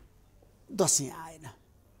आएन, दसैँ आएन,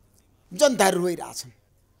 जनताहरू रोइरहेछन्।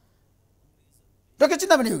 डक्टर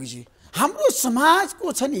चिन्ता पनि योगीजी, हाम्रो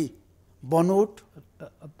समाजको छ नि बनोट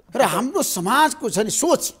र हाम्रो समाजको छ नि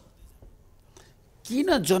सोच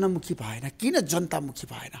किन जनमुखी भएन, किन जनतामुखी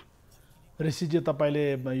भएन? ऋषिजी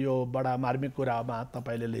तपाईँले यो बडा मार्मिक कुरामा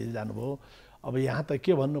तपाईँले लिइजानुभयो। अब यहाँ त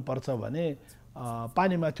के भन्नुपर्छ भने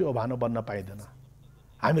पानीमाथि ओभानो बन्न पाइँदैन।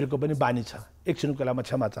 हामीहरूको पनि बानी छ। एकछिनको लागि म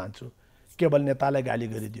क्षमा चाहन्छु। केवल नेतालाई गाली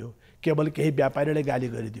गरिदियो, केवल केही व्यापारीले गाली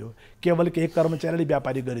गरिदियो, केवल केही कर्मचारीले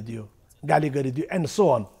व्यापारी गरिदियो, गाली गरिदियो एन्ड सो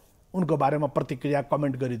अन, उनको बारेमा प्रतिक्रिया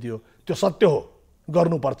कमेन्ट गरिदियो। त्यो सत्य हो,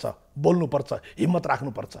 गर्नुपर्छ, बोल्नुपर्छ, हिम्मत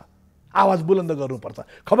राख्नुपर्छ, आवाज बुलन्द गर्नुपर्छ,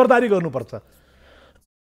 खबरदारी गर्नुपर्छ।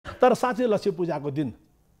 तर साँच्चै लक्ष्मी पूजाको दिन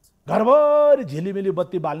घरभरि झिलिमिली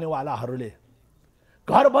बत्ती बाल्नेवालाहरूले,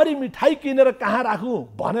 घरभरि मिठाई किनेर कहाँ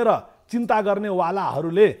राखौँ भनेर चिन्ता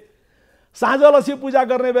गर्नेवालाहरूले, साँझ लक्ष्मी पूजा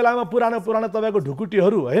गर्ने बेलामा पुरानो तपाईँको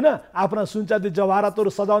ढुकुटीहरू होइन, आफ्ना सुनचाँदी जवाहरातहरू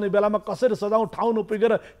सजाउने बेलामा कसरी सजाउँ ठाउँ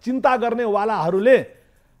नपुगेर चिन्ता गर्नेवालाहरूले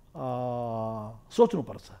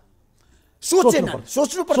सोच्नुपर्छ।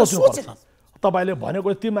 तपाईँले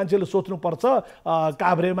भनेको ती मान्छेले सोच्नुपर्छ।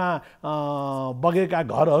 काभ्रेमा बगेका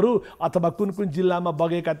घरहरू अथवा कुन जिल्लामा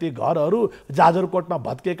बगेका ती घरहरू, जाजरकोटमा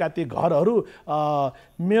भत्केका ती घरहरू,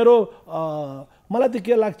 मलाई त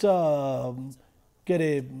के लाग्छ के अरे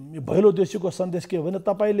भैलो देशीको सन्देश के हो भने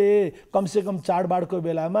तपाईँले कमसेकम चाडबाडको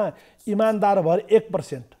बेलामा इमान्दार भएर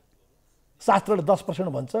 1%, शास्त्रले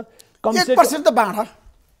 10% भन्छ, कमसेकम 1% त बाँडा,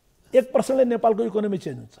 1%ले नेपालको इकोनोमी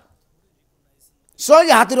चेन्ज हुन्छ।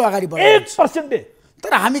 सही हातहरू अगाडि बढ्छ 1%।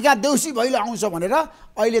 तर हामी कहाँ देउसी भैलो आउँछ भनेर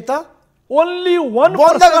अहिले त ओन्ली 1%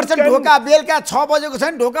 बन्द गर्छन् ढोका। बेलुका 6 बजेको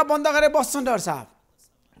छैन, ढोका बन्द गरेर बस्छन्। डाक्टर साहब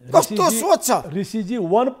कस्तो सोच छ ऋषिजी।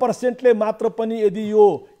 1%ले मात्र पनि यदि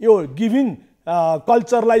यो गिभिङ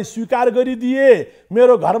कल्चरलाई स्वीकार गरिदिए,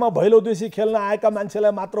 मेरो घरमा भैलो देउसी खेल्न आएका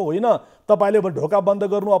मान्छेलाई मात्र होइन, तपाईँले ढोका बन्द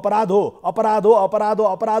गर्नु अपराध हो, अपराध हो, अपराध हो,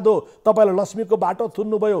 अपराध हो। तपाईँले लक्ष्मीको बाटो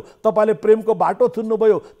थुन्नुभयो, तपाईँले प्रेमको बाटो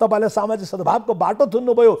थुन्नुभयो, तपाईँले सामाजिक सद्भावको बाटो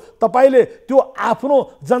थुन्नुभयो, तपाईँले त्यो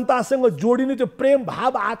आफ्नो जनतासँग जोडिने त्यो प्रेम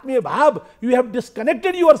भाव, आत्मीय भाव, you have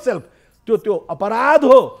disconnected your self, त्यो अपराध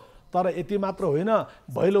हो। तर यति मात्र होइन,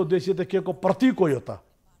 भैलो देउसी त के को प्रतीक हो, यो त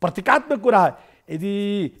प्रतीकात्मक कुरा हो।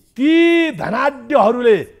 यदि ती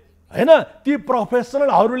धनाढ्यहरूले होइन, ती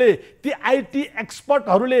प्रोफेसनलहरूले, ती आइटी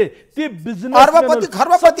एक्सपर्टहरूले, ती बिजनेस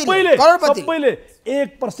सबैले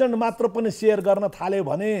 1% मात्र पनि सेयर गर्न थाले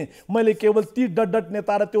भने, मैले केवल ती डट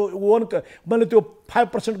नेता र त्यो मैले त्यो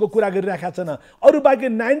 5% को कुरा गरिराखेको छैन, अरू बाँकी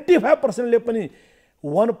 95%ले पनि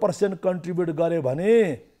 1% कन्ट्रिब्युट गरे भने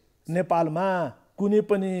नेपालमा कुनै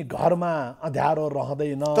पनि घरमा अँध्यारो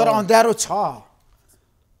रहँदैन। तर अँध्यारो छ,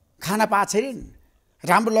 खाना पाएको छैनन्,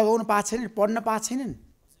 राम्रो लगाउनु पाएको छैनन्, पढ्न पाएको छैनन्।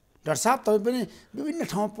 डाक्टर साहब तपाईँ पनि विभिन्न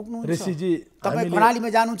ठाउँमा पुग्नुहुन्छ। ऋषिजी तपाईँ कर्णालीमा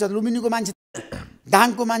जानुहुन्छ, लुम्बिनीको मान्छे,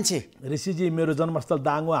 दाङको मान्छे। ऋषिजी मेरो जन्मस्थल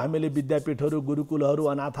दाङ हो। हामीले विद्यापीठहरू, गुरुकुलहरू,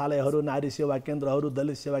 अनाथालयहरू, नारी सेवा केन्द्रहरू,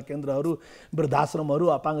 दलित सेवा केन्द्रहरू, वृद्धाश्रमहरू,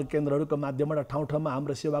 अपाङ्ग केन्द्रहरूको माध्यमबाट ठाउँ ठाउँमा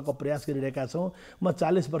हाम्रो सेवाको प्रयास गरिरहेका छौँ। म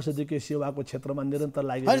 40 वर्षदेखि सेवाको क्षेत्रमा निरन्तर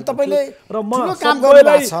लागिरहेको छु र म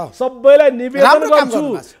सबैलाई निवेदन गर्छु,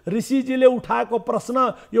 ऋषिजीले उठाएको प्रश्न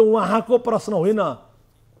यो उहाँको प्रश्न होइन,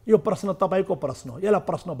 यो प्रश्न तपाईँको प्रश्न हो। यसलाई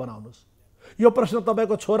प्रश्न बनाउनुहोस्। यो प्रश्न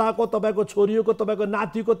तपाईँको छोराको, तपाईँको छोरीको, तपाईँको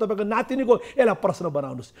नातिको, तपाईँको नातिनीको, यसलाई प्रश्न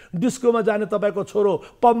बनाउनुहोस्। डिस्कोमा जाने तपाईँको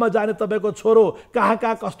छोरो, पबमा जाने तपाईँको छोरो,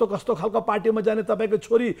 कहाँ कस्तो कस्तो खालको पार्टीमा जाने तपाईँको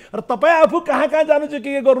छोरी, र तपाईँ आफू कहाँ जानु चाहिँ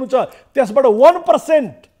के गर्नु छ, त्यसबाट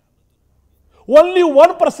 1%, ओन्ली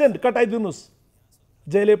 1% कटाइदिनुहोस्।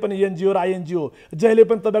 जहिले पनि एनजिओ र आइएनजिओ, जहिले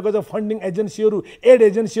पनि तपाईँको चाहिँ फन्डिङ एजेन्सीहरू, एड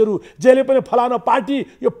एजेन्सीहरू, जहिले पनि फलानो पार्टी,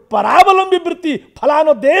 यो परावलम्बी वृत्ति,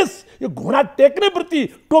 फलानो देश, यो घुँडा टेक्ने वृत्ति,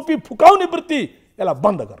 टोपी फुकाउने वृत्ति, यसलाई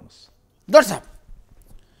बन्द गर्नुहोस्। डाक्टर साहब,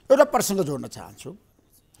 एउटा प्रसङ्ग जोड्न चाहन्छु।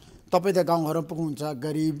 तपाईँ त गाउँघरमा पुग्नुहुन्छ,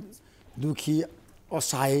 गरिब दुखी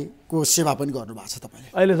असहायको सेवा पनि गर्नुभएको छ तपाईँले।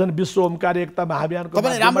 अहिले झन् विश्व ओमकार एकता महाअभियानको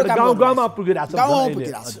गाउँ-गाउँमा पुगिरहेको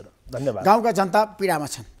छ। धन्यवाद। गाउँका जनता पीडामा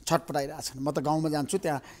छन्, छटपटाइरहेछन्। म त गाउँमा जान्छु,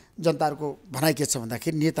 त्यहाँ जनताहरूको भनाइ के छ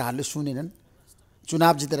भन्दाखेरि नेताहरूले सुनेनन्,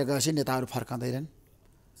 चुनाव जितेर गएपछि नेताहरू फर्काउँदैनन्,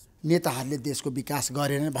 नेताहरूले देशको विकास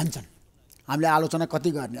गरेनन् भन्छन्। हामीले आलोचना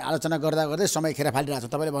कति गर्ने, आलोचना गर्दा गर्दै समय खेर फालिरहेछौँ।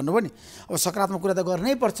 तपाईँले भन्नुभयो नि, अब सकारात्मक कुरा त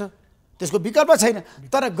गर्नै पर्छ, त्यसको विकल्प छैन,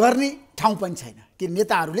 तर गर्ने ठाउँ पनि छैन कि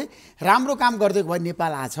नेताहरूले राम्रो काम गर्दै भए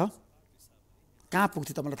नेपाल आछ कहाँ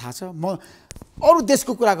पुग्थ्यो तपाईँलाई थाहा छ। म अरू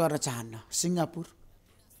देशको कुरा गर्न चाहन्न, सिङ्गापुर,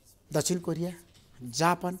 दक्षिण कोरिया,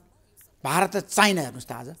 जापान, भारत र चाइना हेर्नुहोस्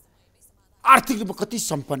त आज आर्थिक रूपमा कति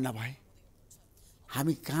सम्पन्न भए।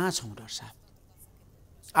 हामी कहाँ छौँ डाक्टर साहब?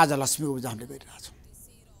 आज लक्ष्मीको पूजा हामीले गरिरहेछौँ।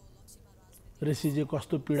 ऋषिजी,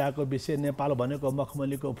 कस्तो पीडाको विषय। नेपाल भनेको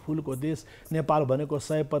मखमलीको फुलको देश, नेपाल भनेको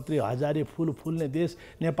सयपत्री हजारी फुल फुल्ने देश,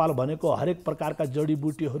 नेपाल भनेको हरेक प्रकारका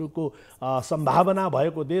जडीबुटीहरूको सम्भावना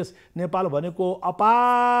भएको देश, नेपाल भनेको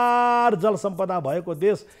अपार जल सम्पदा भएको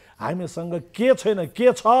देश। हामीसँग के छैन,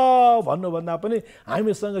 के छ भन्नुभन्दा पनि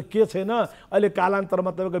हामीसँग के छैन। अहिले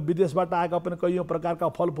कालान्तरमा तपाईँको विदेशबाट आएका पनि कैयौँ प्रकारका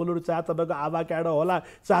फलफुलहरू, चाहे तपाईँको आभाक्याडो होला,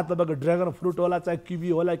 चाहे तपाईँको ड्र्यागन फ्रुट होला, चाहे किवी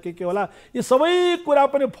होला, के होला, यी सबै कुरा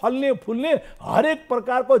पनि फल्ने फुल्ने, हरेक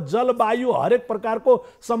प्रकारको जलवायु, हरेक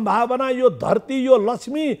प्रकारको सम्भावना, यो धरती, यो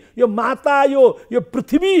लक्ष्मी, यो माता, यो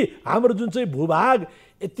पृथ्वी, हाम्रो जुन चाहिँ भूभाग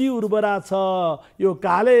यति उर्वरा छ। यो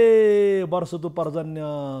काले वर्षतु पर्जन्य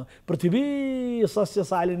पृथ्वी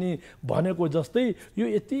सस्यशालिनी भनेको जस्तै यो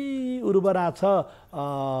यति उर्वरा छ।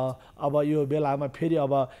 अब यो बेलामा फेरि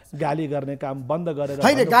अब गाली गर्ने काम बन्द गरेर,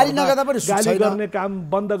 होइन गाली नगर्दा पनि गाली गर्ने काम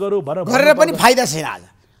बन्द गरौँ गरेर पनि फाइदा छैन आज।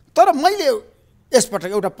 तर मैले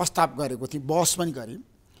यसपटक एउटा प्रस्ताव गरेको थिएँ, बहस पनि गरेँ,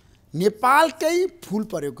 नेपालकै फुल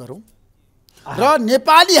प्रयोग गरौँ र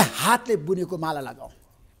नेपाली हातले बुनेको माला लगाऊ।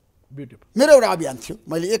 मेरो एउटा अभियान थियो,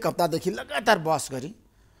 मैले 1 हप्तादेखि लगातार बहस गरेँ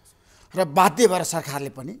र बाध्य भएर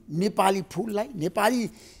सरकारले पनि नेपाली फुललाई, नेपाली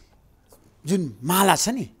जुन माला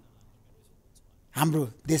छ नि,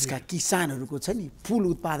 हाम्रो देशका किसानहरूको छ नि,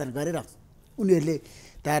 फुल उत्पादन गरेर उनीहरूले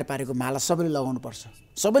तयार पारेको माला सबैले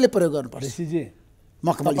लगाउनुपर्छ, सबैले प्रयोग गर्नुपर्छ। ऋषिजी,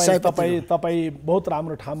 तपाईँ बहुत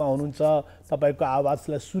राम्रो ठाउँमा हुनुहुन्छ, तपाईँको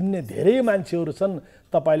आवाजलाई सुन्ने धेरै मान्छेहरू छन्।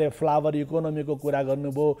 तपाईँले फ्लावर इकोनोमीको कुरा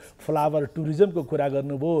गर्नुभयो, फ्लावर टुरिज्मको कुरा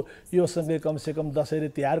गर्नुभयो, यो सँगै कमसेकम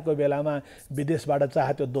दसैँ तिहारको बेलामा विदेशबाट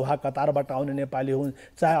चाहे त्यो दोहा कतारबाट आउने नेपाली हुन्,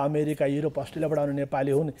 चाहे अमेरिका, युरोप, अस्ट्रेलियाबाट आउने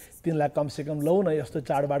नेपाली हुन्, तिनलाई कमसेकम लौ न यस्तो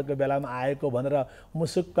चाडबाडको बेलामा आएको भनेर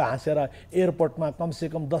मुसुक्क हाँसेर एयरपोर्टमा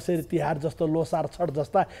कमसेकम दसैँ तिहार जस्तो, लोसार, छठ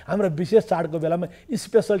जस्ता हाम्रो विशेष चाडको बेलामा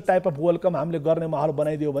स्पेसल टाइप अफ वेलकम हामीले गर्ने माहौल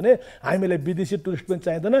बनाइदियो भने हामीलाई विदेशी टुरिस्ट पनि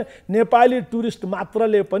चाहिँदैन, नेपाली टुरिस्ट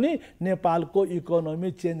मात्रले पनि नेपालको इकोनोमी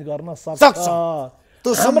चेन्ज गर्न सक्छ।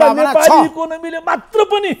 हाम्रा नेपाली इकोनोमीले मात्र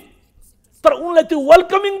पनि, तर उनलाई त्यो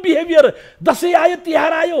वेलकमिङ बिहेभियर, दसैँ आयो,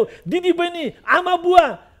 तिहार आयो, दिदी बहिनी, आमा बुवा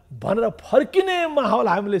भनेर फर्किने माहौल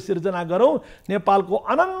हामीले सिर्जना गरौँ। नेपालको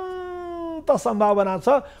अनन्त सम्भावना छ।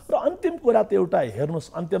 र अन्तिम कुरा त एउटा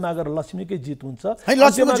हेर्नुहोस्, अन्त्यमा गएर लक्ष्मीकै जित हुन्छ,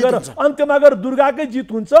 अन्त्यमा गएर दुर्गाकै जित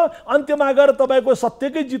हुन्छ, अन्त्यमा गएर तपाईँको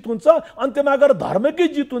सत्यकै जित हुन्छ, अन्त्यमा गएर धर्मकै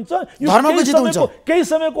जित हुन्छ। केही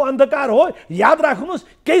समयको अन्धकार हो, याद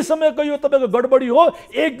राख्नुहोस्, केही समयको यो तपाईँको गडबडी हो।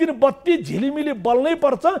 एक दिन बत्ती झिलिमिली बल्नै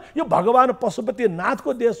पर्छ। यो भगवान पशुपति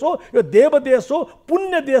नाथको देश हो, यो देव देश हो,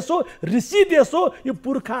 पुण्य देश हो, ऋषि देश हो। यो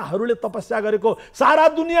पुर्खाहरूले तपस्या गरेको, सारा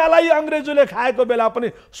दुनियाँलाई अङ्ग्रेजले खाएको बेला पनि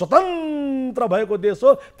स्वतन्त्र भएको देश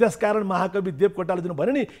हो। त्यसकारण महाकवि देवकोटाले जुन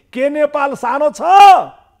भन्यो नि, के नेपाल सानो छ,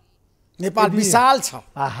 नेपाल विशाल छ।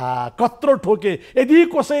 आहा, कत्रो ठोके। यदि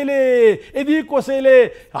कसैले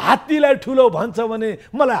हात्तीलाई ठुलो भन्छ भने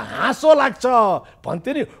मलाई हाँसो लाग्छ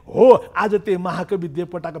भन्थे नि। हो, आज त्यही महाकवि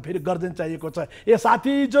देवकोटाको फेरि गर्जन चाहिएको छ। ए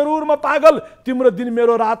साथी, जरुर म पागल, तिम्रो दिन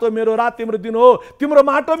मेरो रात हो, मेरो रात तिम्रो दिन हो, तिम्रो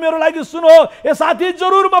माटो मेरो लागि सुन हो। ए साथी,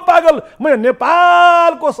 जरुर म पागल, म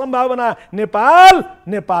नेपालको सम्भावना, नेपाल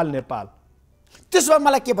नेपाल नेपाल। त्यसो भए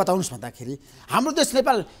मलाई के बताउनुहोस् भन्दाखेरि हाम्रो देश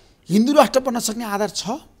नेपाल हिन्दू राष्ट्र बन्न सक्ने आधार छ?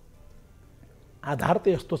 आधार त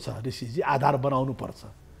यस्तो छ ऋषिजी, आधार बनाउनु पर्छ।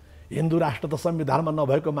 हिन्दू राष्ट्र त संविधानमा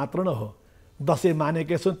नभएको मात्र न हो। दसैँ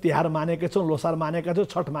मानेका छौँ, तिहार मानेका छौँ, लोसार मानेका छौँ,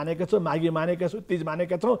 छठ मानेका छौँ, माघी मानेका छौँ, तीज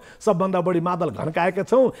मानेका छौँ, सबभन्दा बढी मादल घन्काएका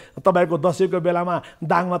छौँ। तपाईँको दसैँको बेलामा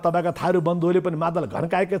दाङमा तपाईँका थारू बन्धुहरूले पनि मादल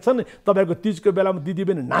घन्काएका छन्, तपाईँको तीजको बेलामा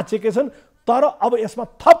दिदीबहिनी नाचेका छन्। तर अब यसमा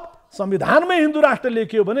थप संविधानमै हिन्दू राष्ट्र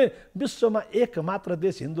लेखियो भने विश्वमा एकमात्र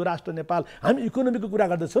देश हिन्दू राष्ट्र नेपाल। हामी इकोनोमीको कुरा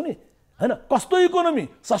गर्दैछौँ नि, हैन? कस्तो इकोनोमी?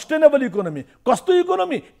 Sustainable economy. कस्तो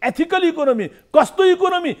इकोनोमी? Ethical economy. कस्तो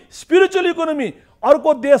इकोनोमी? Spiritual economy.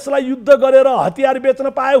 अर्को देशलाई युद्ध गरेर हतियार बेच्न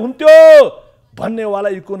पाए हुन्थ्यो भन्नेवाला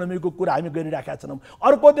इकोनोमीको कुरा हामी गरिराखेका छौँ।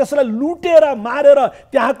 अर्को देशलाई लुटेर मारेर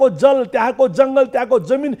त्यहाँको जल, त्यहाँको जङ्गल, त्यहाँको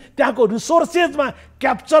जमिन, त्यहाँको रिसोर्सेसमा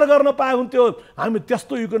क्याप्चर गर्न पाए हुन्थ्यो। हामी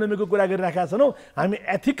त्यस्तो इकोनोमीको कुरा गरिराखेका छैनौँ। हामी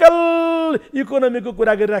एथिकल इकोनोमीको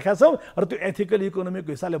कुरा गरिराखेका छौँ। र त्यो एथिकल इकोनोमीको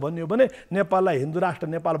हिसाबले भन्यो भने नेपाललाई हिन्दू राष्ट्र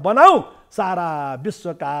नेपाल बनाऊ। सारा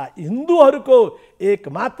विश्वका हिन्दूहरूको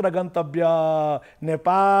एकमात्र गन्तव्य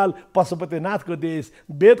नेपाल, पशुपतिनाथको देश,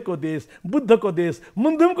 वेदको देश, बुद्धको देश,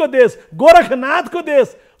 मुन्धुमको देश, गोरखनाथको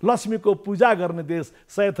देश, लक्ष्मीको पूजा गर्ने देश,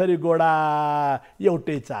 सयथरी गोडा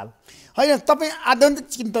एउटै चाल। होइन, तपाईँ आदन्त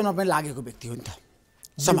चिन्तनमा पनि लागेको व्यक्ति हो नि त।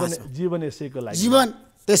 जीवन यसैको लागि, जीवन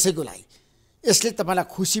त्यसैको लागि। यसले तपाईँलाई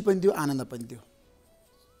खुसी पनि दियो, आनन्द पनि दियो,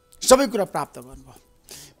 सबै कुरा प्राप्त गर्नुभयो।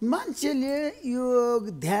 मान्छेले योग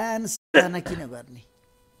ध्यान साधना किन गर्ने?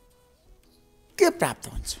 के प्राप्त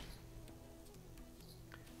हुन्छ?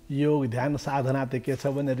 योग ध्यान साधना त के छ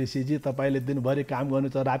भने ऋषिजी, तपाईँले दिनभरि काम गर्नु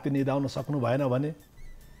छ, राति निदाउन सक्नु भएन भने,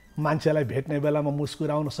 मान्छेलाई भेट्ने बेलामा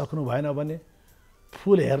मुस्कुराउन सक्नु भएन भने,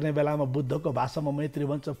 फुल हेर्ने बेलामा बुद्धको भाषामा मैत्री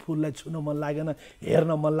भन्छ फुललाई छुन मन लागेन,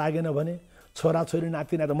 हेर्न मन लागेन भने, छोराछोरी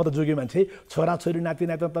नाति नाति, म त जोगी मान्छे, छोराछोरी नाति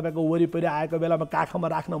नाति तपाईँको वरिपरि आएको बेलामा काखमा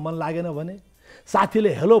राख्न मन लागेन भने,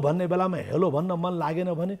 साथीले हेलो भन्ने बेलामा हेलो भन्न मन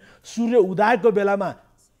लागेन भने, सूर्य उदाएको बेलामा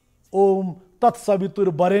ओम तत्सवितुर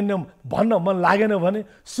वरेण्यम भन्न मन लागेन भने,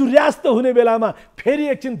 सूर्यास्त हुने बेलामा फेरि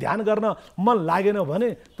एकछिन ध्यान गर्न मन लागेन भने,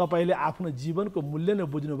 तपाईँले आफ्नो जीवनको मूल्य नै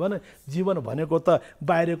बुझ्नु भने जीवन भनेको त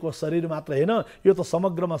बाहिरको शरीर मात्र होइन, यो त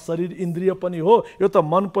समग्रमा शरीर इन्द्रिय पनि हो, यो त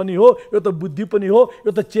मन पनि हो, यो त बुद्धि पनि हो,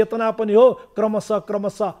 यो त चेतना पनि हो। क्रमशः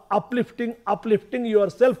uplifting your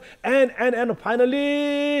self and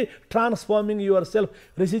finally transforming your self.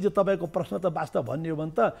 ऋषिजी, तपाईँको प्रश्न त वास्तव भन्यो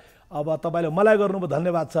भने त अब तपाईँले मलाई गर्नुभयो,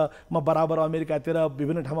 धन्यवाद छ। म बराबर अमेरिकातिर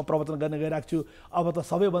विभिन्न ठाउँमा प्रवचन गर्न गइरहेको छु। अब त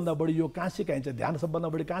सबैभन्दा बढी यो कहाँ सिकाइन्छ? ध्यान सबभन्दा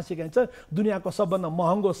बढी कहाँ सिकाइन्छ? दुनियाँको सबभन्दा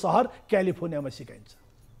महँगो सहर क्यालिफोर्नियामा सिकाइन्छ।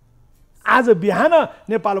 आज बिहान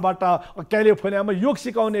नेपालबाट क्यालिफोर्नियामा योग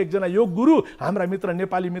सिकाउने एकजना योग गुरु, हाम्रा मित्र,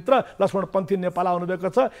 नेपाली मित्र लक्ष्मण पन्थी नेपाल आउनुभएको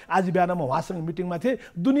छ। आज बिहान म उहाँसँग मिटिङमा थिएँ।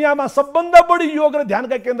 दुनियाँमा सबभन्दा बढी योग र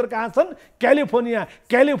ध्यानका केन्द्र कहाँ छन्? क्यालिफोर्निया।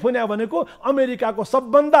 क्यालिफोर्निया भनेको अमेरिकाको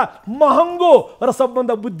सबभन्दा महँगो र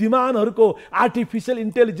सबभन्दा बुद्धिमानहरूको आर्टिफिसियल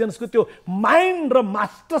इन्टेलिजेन्सको त्यो माइन्ड र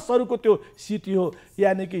मास्टर्सहरूको त्यो सिटी हो।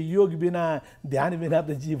 यानि कि योग बिना, ध्यान बिना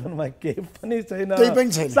त जीवनमा केही पनि छैन।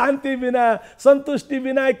 शान्ति बिना, सन्तुष्टि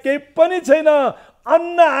बिना केही पनि छैन।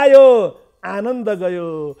 अन्न आयो, आनन्द गयो,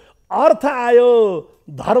 अर्थ आयो,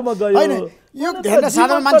 धर्म गयो। योग ध्यान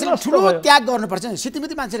साधना मान्छेले ठुलो त्याग गर्नुपर्छ।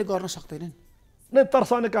 सितिमिति मान्छेले गर्न सक्दैनन्। नै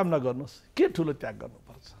तर्साउने काम नगर्नुहोस्। के ठुलो त्याग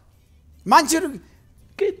गर्नुपर्छ? मान्छेहरू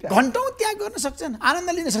घन्टौँ त्याग गर्न सक्छन्, आनन्द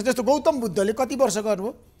लिन सक्छ। जस्तो गौतम बुद्धले कति वर्ष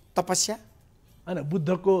गर्नुभयो तपस्या? होइन,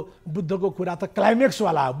 बुद्धको कुरा त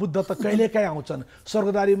क्लाइमेक्सवाला। बुद्ध त कहिलेकाहीँ आउँछन्,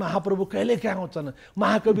 स्वर्गद्वारी महाप्रभु कहिलेकाहीँ आउँछन्,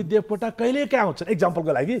 महाकवि देवकोटा कहिलेकाहीँ आउँछन्, एक्जाम्पलको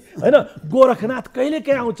लागि होइन। गोरखनाथ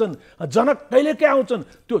कहिलेकाहीँ आउँछन्, जनक कहिलेकाहीँ आउँछन्।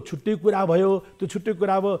 त्यो छुट्टै कुरा भयो, त्यो छुट्टै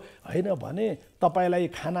कुरा भयो। होइन भने तपाईँलाई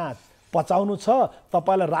खाना पचाउनु छ,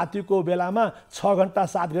 तपाईँलाई रातिको बेलामा 6 घन्टा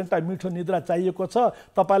 7 घन्टा मिठो निद्रा चाहिएको छ,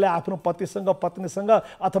 तपाईँलाई आफ्नो पतिसँग, पत्नीसँग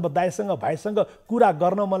अथवा दाइसँग, भाइसँग कुरा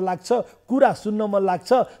गर्न मन लाग्छ, कुरा सुन्न मन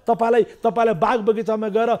लाग्छ, तपाईँलाई बाग बगैँचामा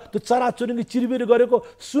गएर त्यो चराचुरुङ्गी चिरबिर गरेको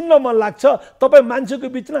सुन्न मन लाग्छ, तपाईँ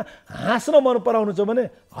मान्छेको बिचमा हाँस्न मन पराउनु छ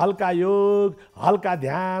भने हल्का योग, हल्का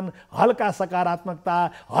ध्यान, हल्का सकारात्मकता,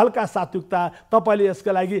 हल्का सात्विकता, तपाईँले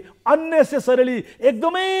यसका लागि अननेसेसरीली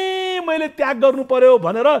एकदमै मैले त्याग गर्नु पर्यो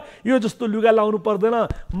भनेर यो जस्तो लुगा लाउनु पर्दैन,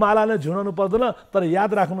 माला नै झुनाउनु पर्दैन। तर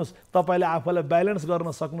याद राख्नुहोस्, तपाईँले आफूलाई ब्यालेन्स गर्न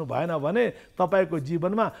सक्नु भएन भने तपाईँको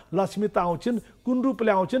जीवनमा लक्ष्मी त आउँछिन्, कुन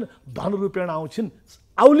रूपले आउँछिन्? धन रूपेण आउँछिन्,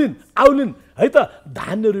 आउलिन् है त,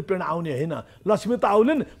 धान्य रूपेण आउने होइन। लक्ष्मी त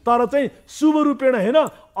आउलिन्, तर चाहिँ शुभ रूपेण होइन,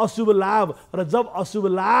 अशुभ लाभ। र जब अशुभ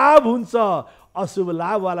लाभ हुन्छ, अशुभ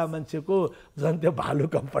लाभवाला मान्छेको झन् त्यो भालु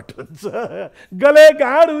कम्पट हुन्छ, गले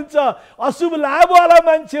गाड हुन्छ। अशुभ लाभवाला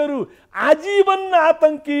मान्छेहरू आजीवन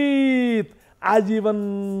आतंकित, आजीवन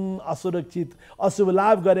असुरक्षित। अशुभ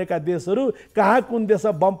लाभ गरेका देशहरू कहाँ कुन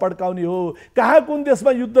देशमा बम पड्काउने हो, कहाँ कुन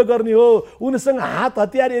देशमा युद्ध गर्ने हो, उनीसँग हात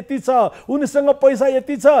हतियार यति छ, उनीसँग पैसा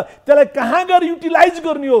यति छ, त्यसलाई कहाँ गएर युटिलाइज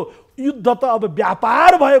गर्ने हो। युद्ध त अब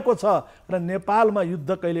व्यापार भएको छ र नेपालमा युद्ध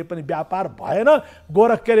कहिले पनि व्यापार भएन।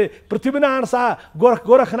 पृथ्वीनारायण शाह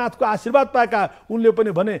गोरखनाथको आशीर्वाद पाएका उनले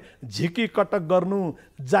पनि भने झिकी कटक गर्नु,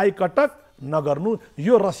 जाई कटक नगर्नु।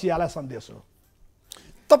 यो रसियालाई सन्देश हो।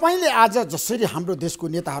 तपाईँले आज जसरी हाम्रो देशको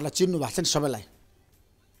नेताहरूलाई चिन्नु भएको छ नि सबैलाई,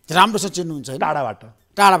 राम्रोसँग चिन्नुहुन्छ हैन?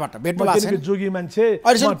 टाढाबाट भेट्नु भएको छैन? जोगी मान्छे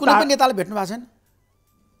अहिलेसम्म कुनै पनि नेताले भेट्नु भएको छैन?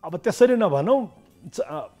 अब त्यसरी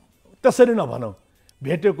नभनौँ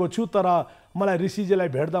भेटेको छु, तर मलाई ऋषिजीलाई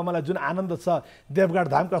भेट्दा मलाई जुन आनन्द छ, देवघाट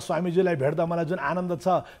धामका स्वामीजीलाई भेट्दा मलाई जुन आनन्द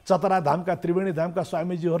छ, चतरा धामका त्रिवेणी धामका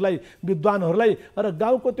स्वामीजीहरूलाई, विद्वानहरूलाई र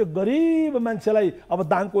गाउँको त्यो गरिब मान्छेलाई, अब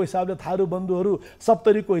दाङको हिसाबले थारू बन्धुहरू,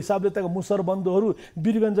 सप्तरीको हिसाबले त्यहाँको मुसर बन्धुहरू,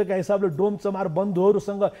 वीरगञ्जका हिसाबले डोम चमार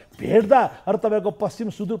बन्धुहरूसँग भेट्दा र तपाईँको पश्चिम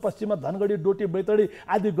सुदूरपश्चिममा धनगढी डोटी बैतडी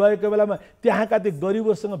आदि गएको बेलामा त्यहाँका ती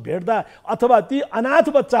गरिबहरूसँग भेट्दा अथवा ती अनाथ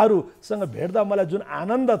बच्चाहरूसँग भेट्दा मलाई जुन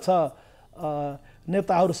आनन्द छ,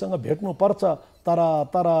 नेताहरूसँग भेट्नुपर्छ।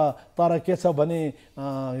 तर के छ भने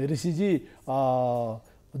ऋषिजी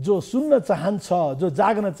जो सुन्न चाहन्छ, जो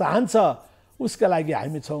जाग्न चाहन्छ, उसका लागि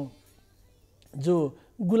हामी छौँ। जो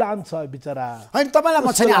गुलाम छ बिचरा, हैन तपाईलाई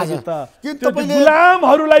म छैन आज कि तपाईले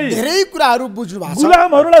गुलामहरूलाई धेरै कुराहरू बुझ्नु भएको छ।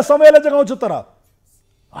 गुलामहरूलाई समयले जगाउँछु, तर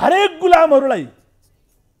हरेक गुलामहरूलाई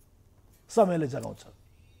समयले जगाउँछ।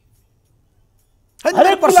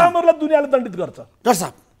 हरेक गुलामहरूलाई दुनियाँले दण्डित गर्छ। डाक्टर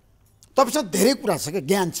साहब, तपाईसँग धेरै कुरा छ के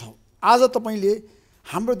ज्ञान छ। आज तपाईले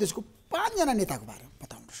हाम्रो देशको 5 जना नेताको बारेमा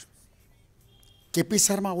बताउनुहोस्। केपी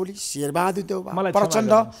शर्मा ओली, शेरबहादुर देउवा,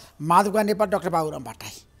 प्रचण्ड, माधवका नेपाल, डाक्टर बाबुराम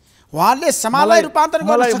भट्टराई, उहाँले समाजलाई रूपान्तरण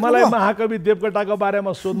गर्न सक्नु। मलाई महाकवि देवकोटाको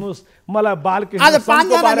बारेमा सोध्नुस्, मलाई बालकृष्ण आज 5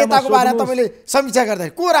 जना नेताको बारेमा तपाईले समीक्षा गर्दै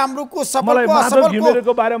को राम्रो को सफल मलाई को माधव असफल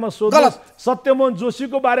घिमिरेको बारेमा सोध्नुस्, सत्यमोहन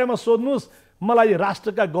जोशीको बारेमा सोध्नुस्, मलाई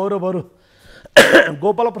राष्ट्रका गौरवहरू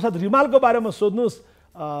गोपाल प्रसाद रिमालको बारेमा सोध्नुस्।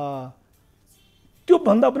 त्यो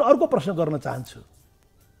भन्दा पनि अर्को प्रश्न गर्न चाहन्छु।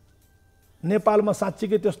 नेपालमा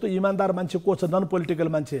साँच्चीकै त्यस्तो इमानदार मान्छे को छ, नन पोलिटिकल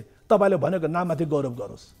मान्छे? तपाईले भनेको नाममाथि गौरव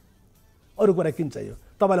गरोस्, अरू कुरा किन चाहियो?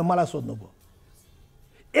 तपाईले मलाई सोध्नुभयो।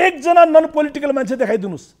 एकजना नन पोलिटिकल मान्छे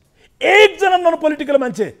देखाइदिनुस्, एकजना नन पोलिटिकल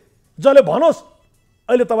मान्छे जसले भनोस्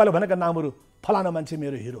अहिले तपाईले भनेका नामहरू फलाना मान्छे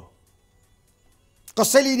मेरो हिरो।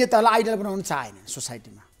 कसैले नेतालाई आइडल बनाउन चाहेन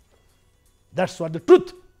सोसाइटीमा। That's what the truth.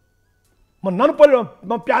 म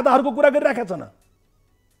प्यादाहरूको कुरा गरिराखेको छैन,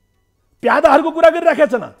 प्यादाहरूको कुरा गरिराखेको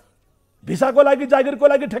छैन। भिसाको लागि, जागिरको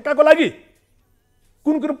लागि, ठेक्काको लागि,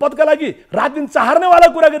 कुन पदका लागि रात दिन चाहर्नेवाला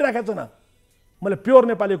कुरा गरिराखेको छैन। मैले प्योर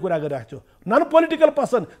नेपाली कुरा गरिरहेको छु। नन पोलिटिकल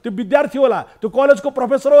पर्सन, त्यो विद्यार्थी होला, त्यो कलेजको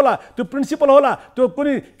प्रोफेसर होला, त्यो प्रिन्सिपल होला, त्यो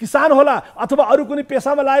कुनै किसान होला, अथवा अरू कुनै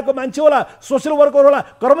पेसामा लागेको मान्छे होला, सोसियल वर्कर होला,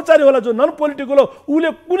 कर्मचारी होला, जो नन पोलिटिकल हो, उसले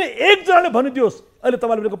कुनै एकजनाले भनिदियोस् अहिले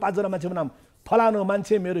तपाईँले भनेको 5 जना मान्छेको नाम फलानु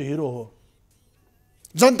मान्छे मेरो हिरो हो।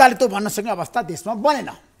 जनताले त्यो भन्न सक्ने अवस्था देशमा बनेन।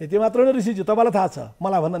 यति मात्र नै ऋषिजी, तपाईँलाई थाहा छ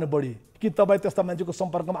मलाई भन्दा नि बढी कि तपाईँ त्यस्ता मान्छेको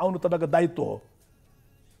सम्पर्कमा आउनु तपाईँको दायित्व हो।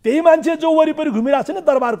 त्यही मान्छे जो वरिपरि घुमिरहेको छ नि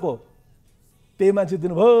दरबारको, त्यही मान्छे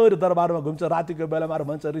दिनभरि दरबारमा घुम्छ, रातिको बेलामा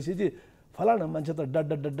भन्छ ऋषिजी फलाना मान्छे त डट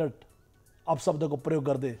डट डट डट अपशब्दको प्रयोग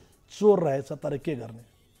गर्दै चोर रहेछ, तर के गर्ने?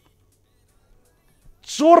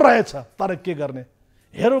 चोर रहेछ तर के गर्ने?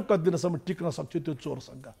 हेरौँ कति दिनसम्म टिक्न सक्छु त्यो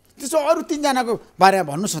चोरसँग। त्यसो अरू 3 जनाको बारेमा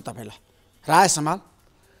भन्नुहोस् न तपाईँलाई। राय समाल,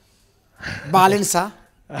 बालेन शाह,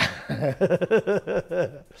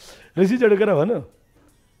 ऋषि जोडेर भनौँ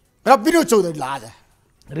र विनोद चौधरीलाई। आज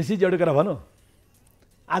ऋषि जोडेर भनौँ,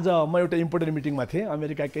 आज म एउटा इम्पोर्टेन्ट मिटिङमा थिएँ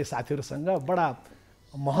अमेरिका केही साथीहरूसँग। बडा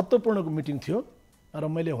महत्त्वपूर्ण मिटिङ थियो र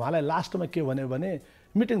मैले उहाँलाई लास्टमा के भने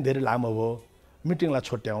मिटिङ धेरै लामो भयो, मिटिङलाई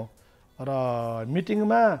छोट्याउँ र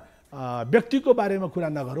मिटिङमा व्यक्तिको बारेमा कुरा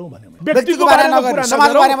नगरौँ भन्यो। व्यक्तिको बारेमा नगरौँ,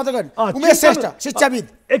 समाजको बारेमा त गर्नु। उमेश श्रेष्ठ शिक्षाविद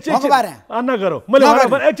उहाँको बारेमा नगरौँ। मैले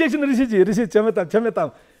एकछिन ऋषि क्षमता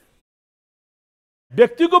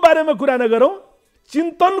व्यक्तिको बारेमा कुरा नगरौँ,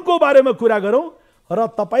 चिन्तनको बारेमा कुरा गरौँ। र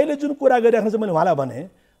तपाईँले जुन कुरा गरिराख्नु छ, मैले उहाँलाई भने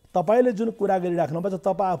तपाईँले जुन कुरा गरिराख्नुपर्छ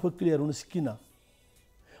तपाईँ आफू क्लियर हुनुहोस् किन।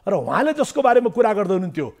 र उहाँले जसको बारेमा कुरा गर्दै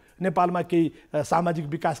हुनुहुन्थ्यो नेपालमा केही सामाजिक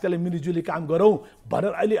विकासका लागि मिलिजुली काम गरौँ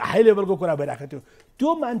भनेर अहिले हाई लेभलको कुरा भइरहेको थियो, त्यो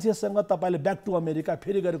मान्छेसँग तपाईँले ब्याक टु अमेरिका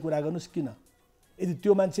फेरि गएर कुरा गर्नुहोस् किन। यदि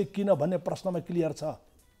त्यो मान्छे किन भन्ने प्रश्नमा क्लियर छ,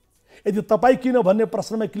 यदि तपाईँ किन भन्ने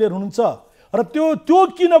प्रश्नमा क्लियर हुनुहुन्छ र त्यो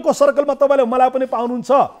किनको सर्कलमा तपाईँले मलाई पनि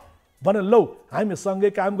पाउनुहुन्छ भने लौ हामी सँगै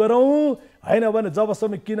काम गरौँ। होइन भने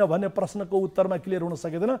जबसम्म किन भन्ने प्रश्नको उत्तरमा क्लियर हुन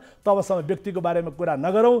सकिँदैन तबसम्म व्यक्तिको बारेमा कुरा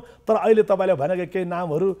नगरौँ। तर अहिले तपाईँले भनेका केही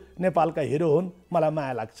नामहरू नेपालका हिरो हुन्, मलाई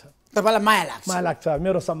माया लाग्छ। तपाईँलाई माया लाग्छ? माया लाग्छ,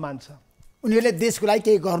 मेरो सम्मान छ। उनीहरूले देशको लागि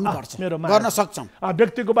केही गर्नुपर्छ, गर्न सक्छौँ।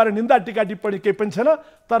 व्यक्तिको बारे निन्दा टिका टिप्पणी केही पनि छैन,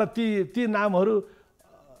 तर ती नामहरू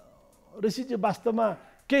ऋषिजी वास्तवमा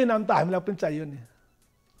केही नाम त हामीलाई पनि चाहियो नि।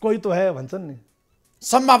 कोही त है भन्छन् नि,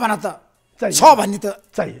 सम्भावना त छ भन्ने त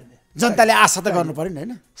चाहियो नि। जनताले आशा त गर्नु पर्यो नि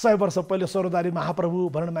होइन। 100 वर्ष पहिले स्वरदारी महाप्रभु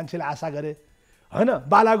भनेर मान्छेले आशा गरे होइन,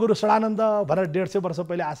 बालागुरु षडानन्द भनेर 150 वर्ष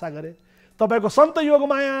पहिले आशा गरे। तपाईँको सन्त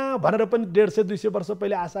योगमाया भनेर पनि 150-200 वर्ष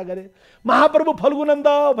पहिले आशा गरे। महाप्रभु फल्गुनन्द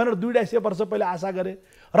भनेर 250 वर्ष पहिले आशा गरे।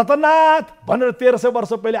 रतनाथ भनेर 1300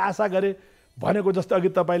 वर्ष पहिले आशा गरे। भनेको जस्तो अघि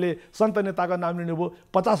तपाईँले सन्त नेताको नाम लिनुभयो,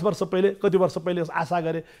 50 वर्ष पहिले, कति वर्ष पहिले आशा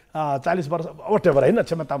गरे, 40 वर्ष वटेभर होइन,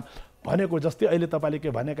 क्षमता भनेको जस्तै अहिले तपाईँले के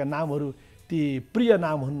भनेका नामहरू ती प्रिय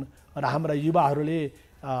नाम हुन् र हाम्रा युवाहरूले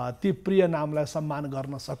ती प्रिय नामलाई सम्मान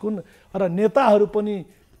गर्न सकुन् र नेताहरू पनि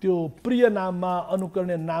त्यो प्रिय नाममा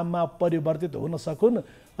अनुकरणीय नाममा परिवर्तित हुन सकुन्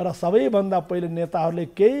र सबैभन्दा पहिले नेताहरूले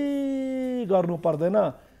केही गर्नु पर्दैन,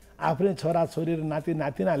 आफ्नै छोराछोरी र नाति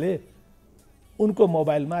नातिनाले उनको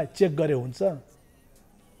मोबाइलमा चेक गरे हुन्छ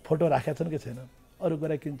फोटो राखेका छन् कि छैनन्, अरू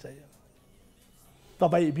कुरा किन चाहियो।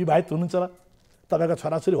 तपाईँ विवाहित हुनुहुन्छ र तपाईँको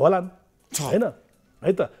छोराछोरी होलान् होइन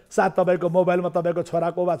है त, सायद तपाईँको मोबाइलमा तपाईँको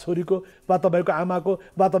छोराको वा छोरीको वा तपाईँको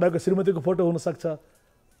आमाको वा तपाईँको श्रीमतीको फोटो हुनसक्छ,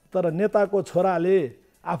 तर नेताको छोराले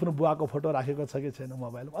आफ्नो बुवाको फोटो राखेको छ कि छैन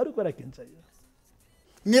मोबाइलमा, अरू कुरा किन चाहियो।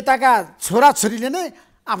 नेताका छोराछोरीले नै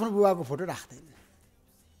आफ्नो बुवाको फोटो राख्दैन।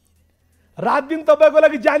 रात दिन तपाईँको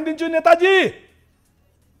लागि जान दिन्छु नेताजी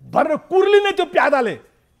भनेर कुर्लिने त्यो प्यादाले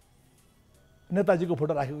नेताजीको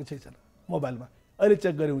फोटो राखेको छैन मोबाइलमा, अहिले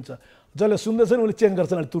चेक गरे हुन्छ। जसले सुन्दैछन् उनले चेक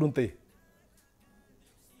गर्छन्, अहिले तुरुन्तै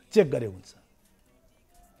चेक गरे हुन्छ।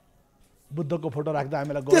 बुद्धको फोटो राख्दा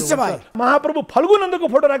हामीलाई गौरव हुन्छ, महाप्रभु फल्गुनन्दको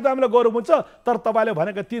फोटो राख्दा हामीलाई गौरव हुन्छ, तर तपाईँले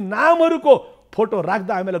भनेका ती नामहरूको फोटो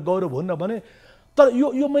राख्दा हामीलाई गौरव हुन्न भने। तर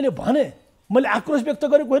यो मैले भने, मैले आक्रोश व्यक्त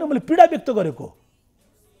गरेको होइन, मैले पीडा व्यक्त गरेको,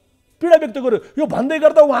 पीडा व्यक्त गर्यो। यो भन्दै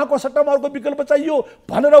गर्दा उहाँको सट्टामा अर्को विकल्प चाहियो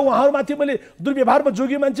भनेर उहाँहरूमाथि मैले दुर्व्यवहारमा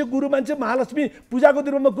जोगी मान्छे, गुरु मान्छे, महालक्ष्मी पूजाको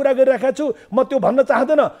दिनमा कुरा गरिरहेको छु, म त्यो भन्न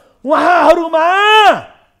चाहँदैन। उहाँहरूमा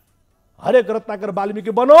हरेक रत्नाकर वाल्मीकि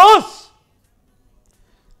बनोस्,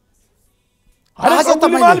 हरेक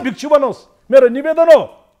अङ्गुलीमाल भिक्षु बनोस्, मेरो निवेदन हो।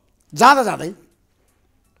 जाँदा जाँदै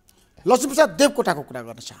लक्ष्मीप्रसाद देवकोटाको कुरा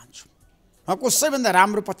गर्न चाहन्छु। उहाँको सबैभन्दा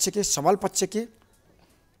राम्रो पक्ष के, सबल पक्ष के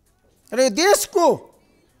र यो देशको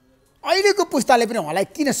अहिलेको पुस्ताले पनि उहाँलाई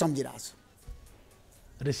किन सम्झिरहेछ।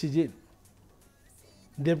 ऋषिजी,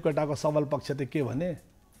 देवकोटाको सबल पक्ष त के भने,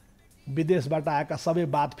 विदेशबाट आएका सबै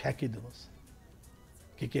वाद फ्याँकिदिनुहोस्।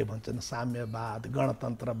 के भन्छन्, साम्यवाद,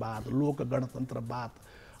 गणतन्त्रवाद, लोक गणतन्त्रवाद,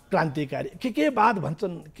 क्रान्तिकारी के वाद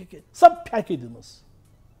भन्छन्, के सब फ्याँकिदिनुहोस्।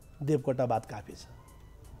 देवकोटावाद काफी छ।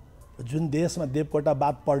 जुन देशमा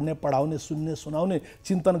देवकोटावाद पढ्ने, पढाउने, सुन्ने, सुनाउने,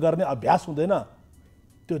 चिन्तन गर्ने अभ्यास हुँदैन,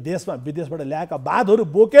 त्यो देशमा विदेशबाट ल्याएका वादहरू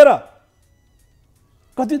बोकेर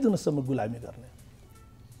कति दिनसम्म गुलामी गर्ने।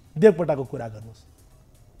 देवकोटाको कुरा गर्नुहोस्,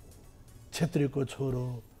 छेत्रीको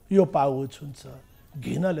छोरो यो पाउ छुन्छ,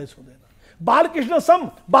 घिनले छुँदैन। बालकृष्ण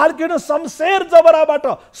शमशेर जबराबाट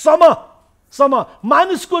सम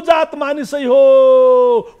मानिसको जात मानिसै हो,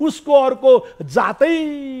 उसको अर्को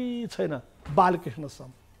जातै छैन। बालकृष्ण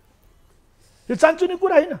सम, यो चान्चुने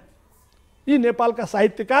कुरा होइन। यी नेपालका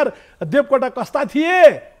साहित्यकार देवकोटा कस्ता थिए,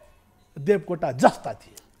 देवकोटा जस्ता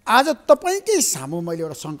थिए। आज तपाईँकै सामु मैले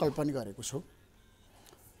एउटा सङ्कल्प पनि गरेको छु।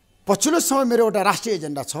 पछिल्लो समय मेरो एउटा राष्ट्रिय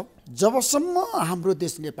एजेन्डा छ, जबसम्म हाम्रो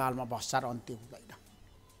देश नेपालमा भ्रष्टाचार अन्त्य हुँदैन,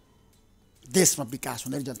 देशमा विकास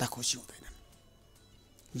हुँदैन, जनता खुसी हुँदैन,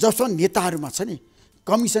 जबसम्म नेताहरूमा छ नि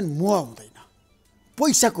कमिसन मोह हुँदैन,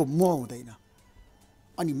 पैसाको मोह हुँदैन,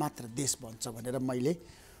 अनि मात्र देश बन्छ भनेर मैले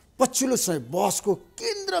पछिल्लो समय बहसको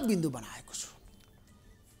केन्द्रबिन्दु बनाएको छु।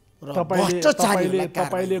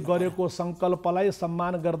 तपाईँले गरेको सङ्कल्पलाई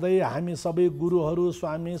सम्मान गर्दै हामी सबै गुरुहरू,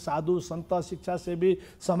 स्वामी, साधु, सन्त,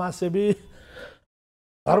 शिक्षासेवी, समाजसेवी,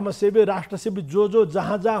 धर्मसेवी, राष्ट्रसेवी, जो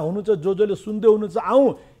जहाँ हुनुहुन्छ, जसले सुन्दै हुनुहुन्छ, आउँ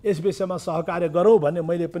यस विषयमा सहकार्य गरौँ भन्ने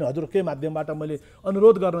मैले पनि हजुरकै माध्यमबाट मैले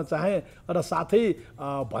अनुरोध गर्न चाहेँ। र साथै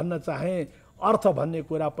भन्न चाहेँ, अर्थ भन्ने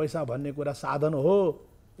कुरा, पैसा भन्ने कुरा साधन हो,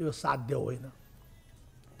 यो साध्य होइन।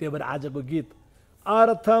 त्यही भएर आजको गीत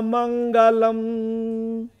अर्थ मङ्गलम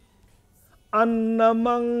अन्न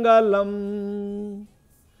मङ्गलम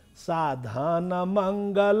साधन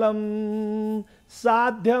मङ्गलम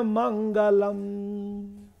साध्य मङ्गलम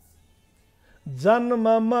जन्म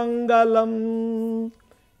मङ्गलम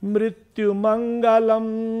मृत्यु मङ्गलम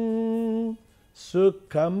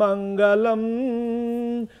सुख मङ्गलम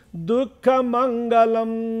दुःख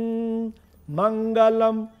मङ्गलम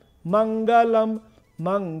मङ्गलम मङ्गलम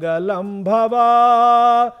मङ्गलम भवा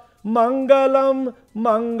मङ्गलम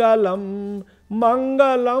मङ्गलम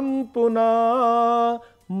मङ्गलम पुनः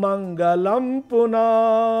मङ्गलम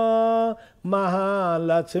पुनः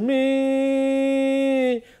महालक्ष्मी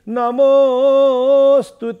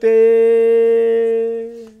नमोस्तुते।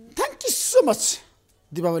 Thank you so much.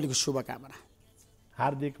 दीपावलीको शुभकामना,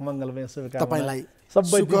 हार्दिक मङ्गलमय शुभकामना तपाईँलाई।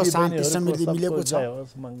 सबै सुख शान्ति समृद्धि मिलेको छ,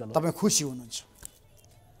 तपाईँ खुसी हुनुहुन्छ।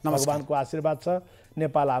 भगवानको आशीर्वाद छ,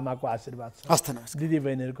 नेपाल आमाको आशीर्वाद छ, हस्त नमस्कार, दिदी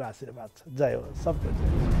बहिनीहरूको आशीर्वाद छ। जय हो सबको जय।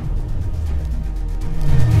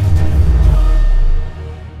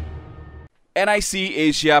 NIC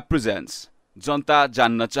Asia presents जनता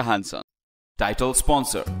जान्न चाहन्छन्। Title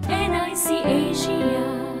sponsor NIC Asia।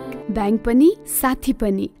 Bank पनि साथी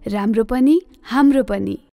पनि राम्रो पनि हाम्रो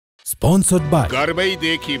पनि। स्पोन्सर्ड बाइ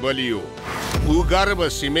गर्वैदेखि बलियो भूगर्भ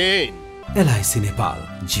सिमेन्ट। LIC नेपाल,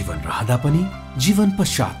 जीवन रहँदा पनि जीवन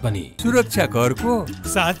पश्चात पनि सुरक्षा करको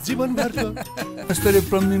साथ जीवनभरको स्तरीय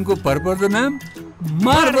प्लम्बिङको भरपर्दो नाम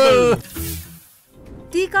मार्बल।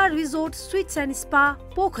 टीका resort sweets and spa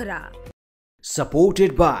Pokhara.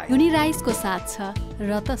 Supported by युनिराइजको साथ छ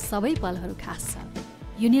र त सबै पलहरू खास छ।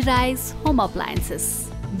 युनिराइज home appliances,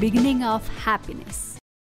 beginning of happiness.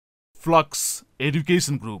 Flux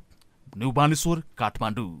education group, न्युपानेश्वर,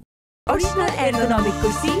 Kathmandu. Original ergonomic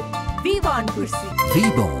कुर्सी, V1 कुर्सी।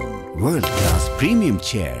 V-Bone, world class premium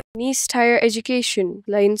chair. Nice Higher Education,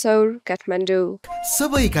 Lainsaur, Kathmandu.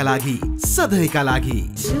 सबैका लागि सधैँका लागि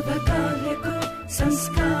शुभ कार्यको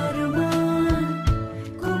संस्कारमा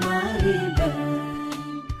कुमारी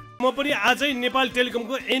म पनि आजै नेपाल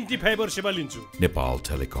टेलिकमको एन्टी फाइबर सेवा लिन्छु। नेपाल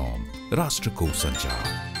टेलिकम, राष्ट्रको सञ्चार।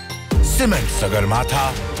 Cement Sagarmatha,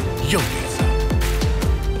 Yogi.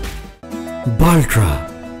 Baltra,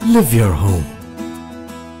 live your home.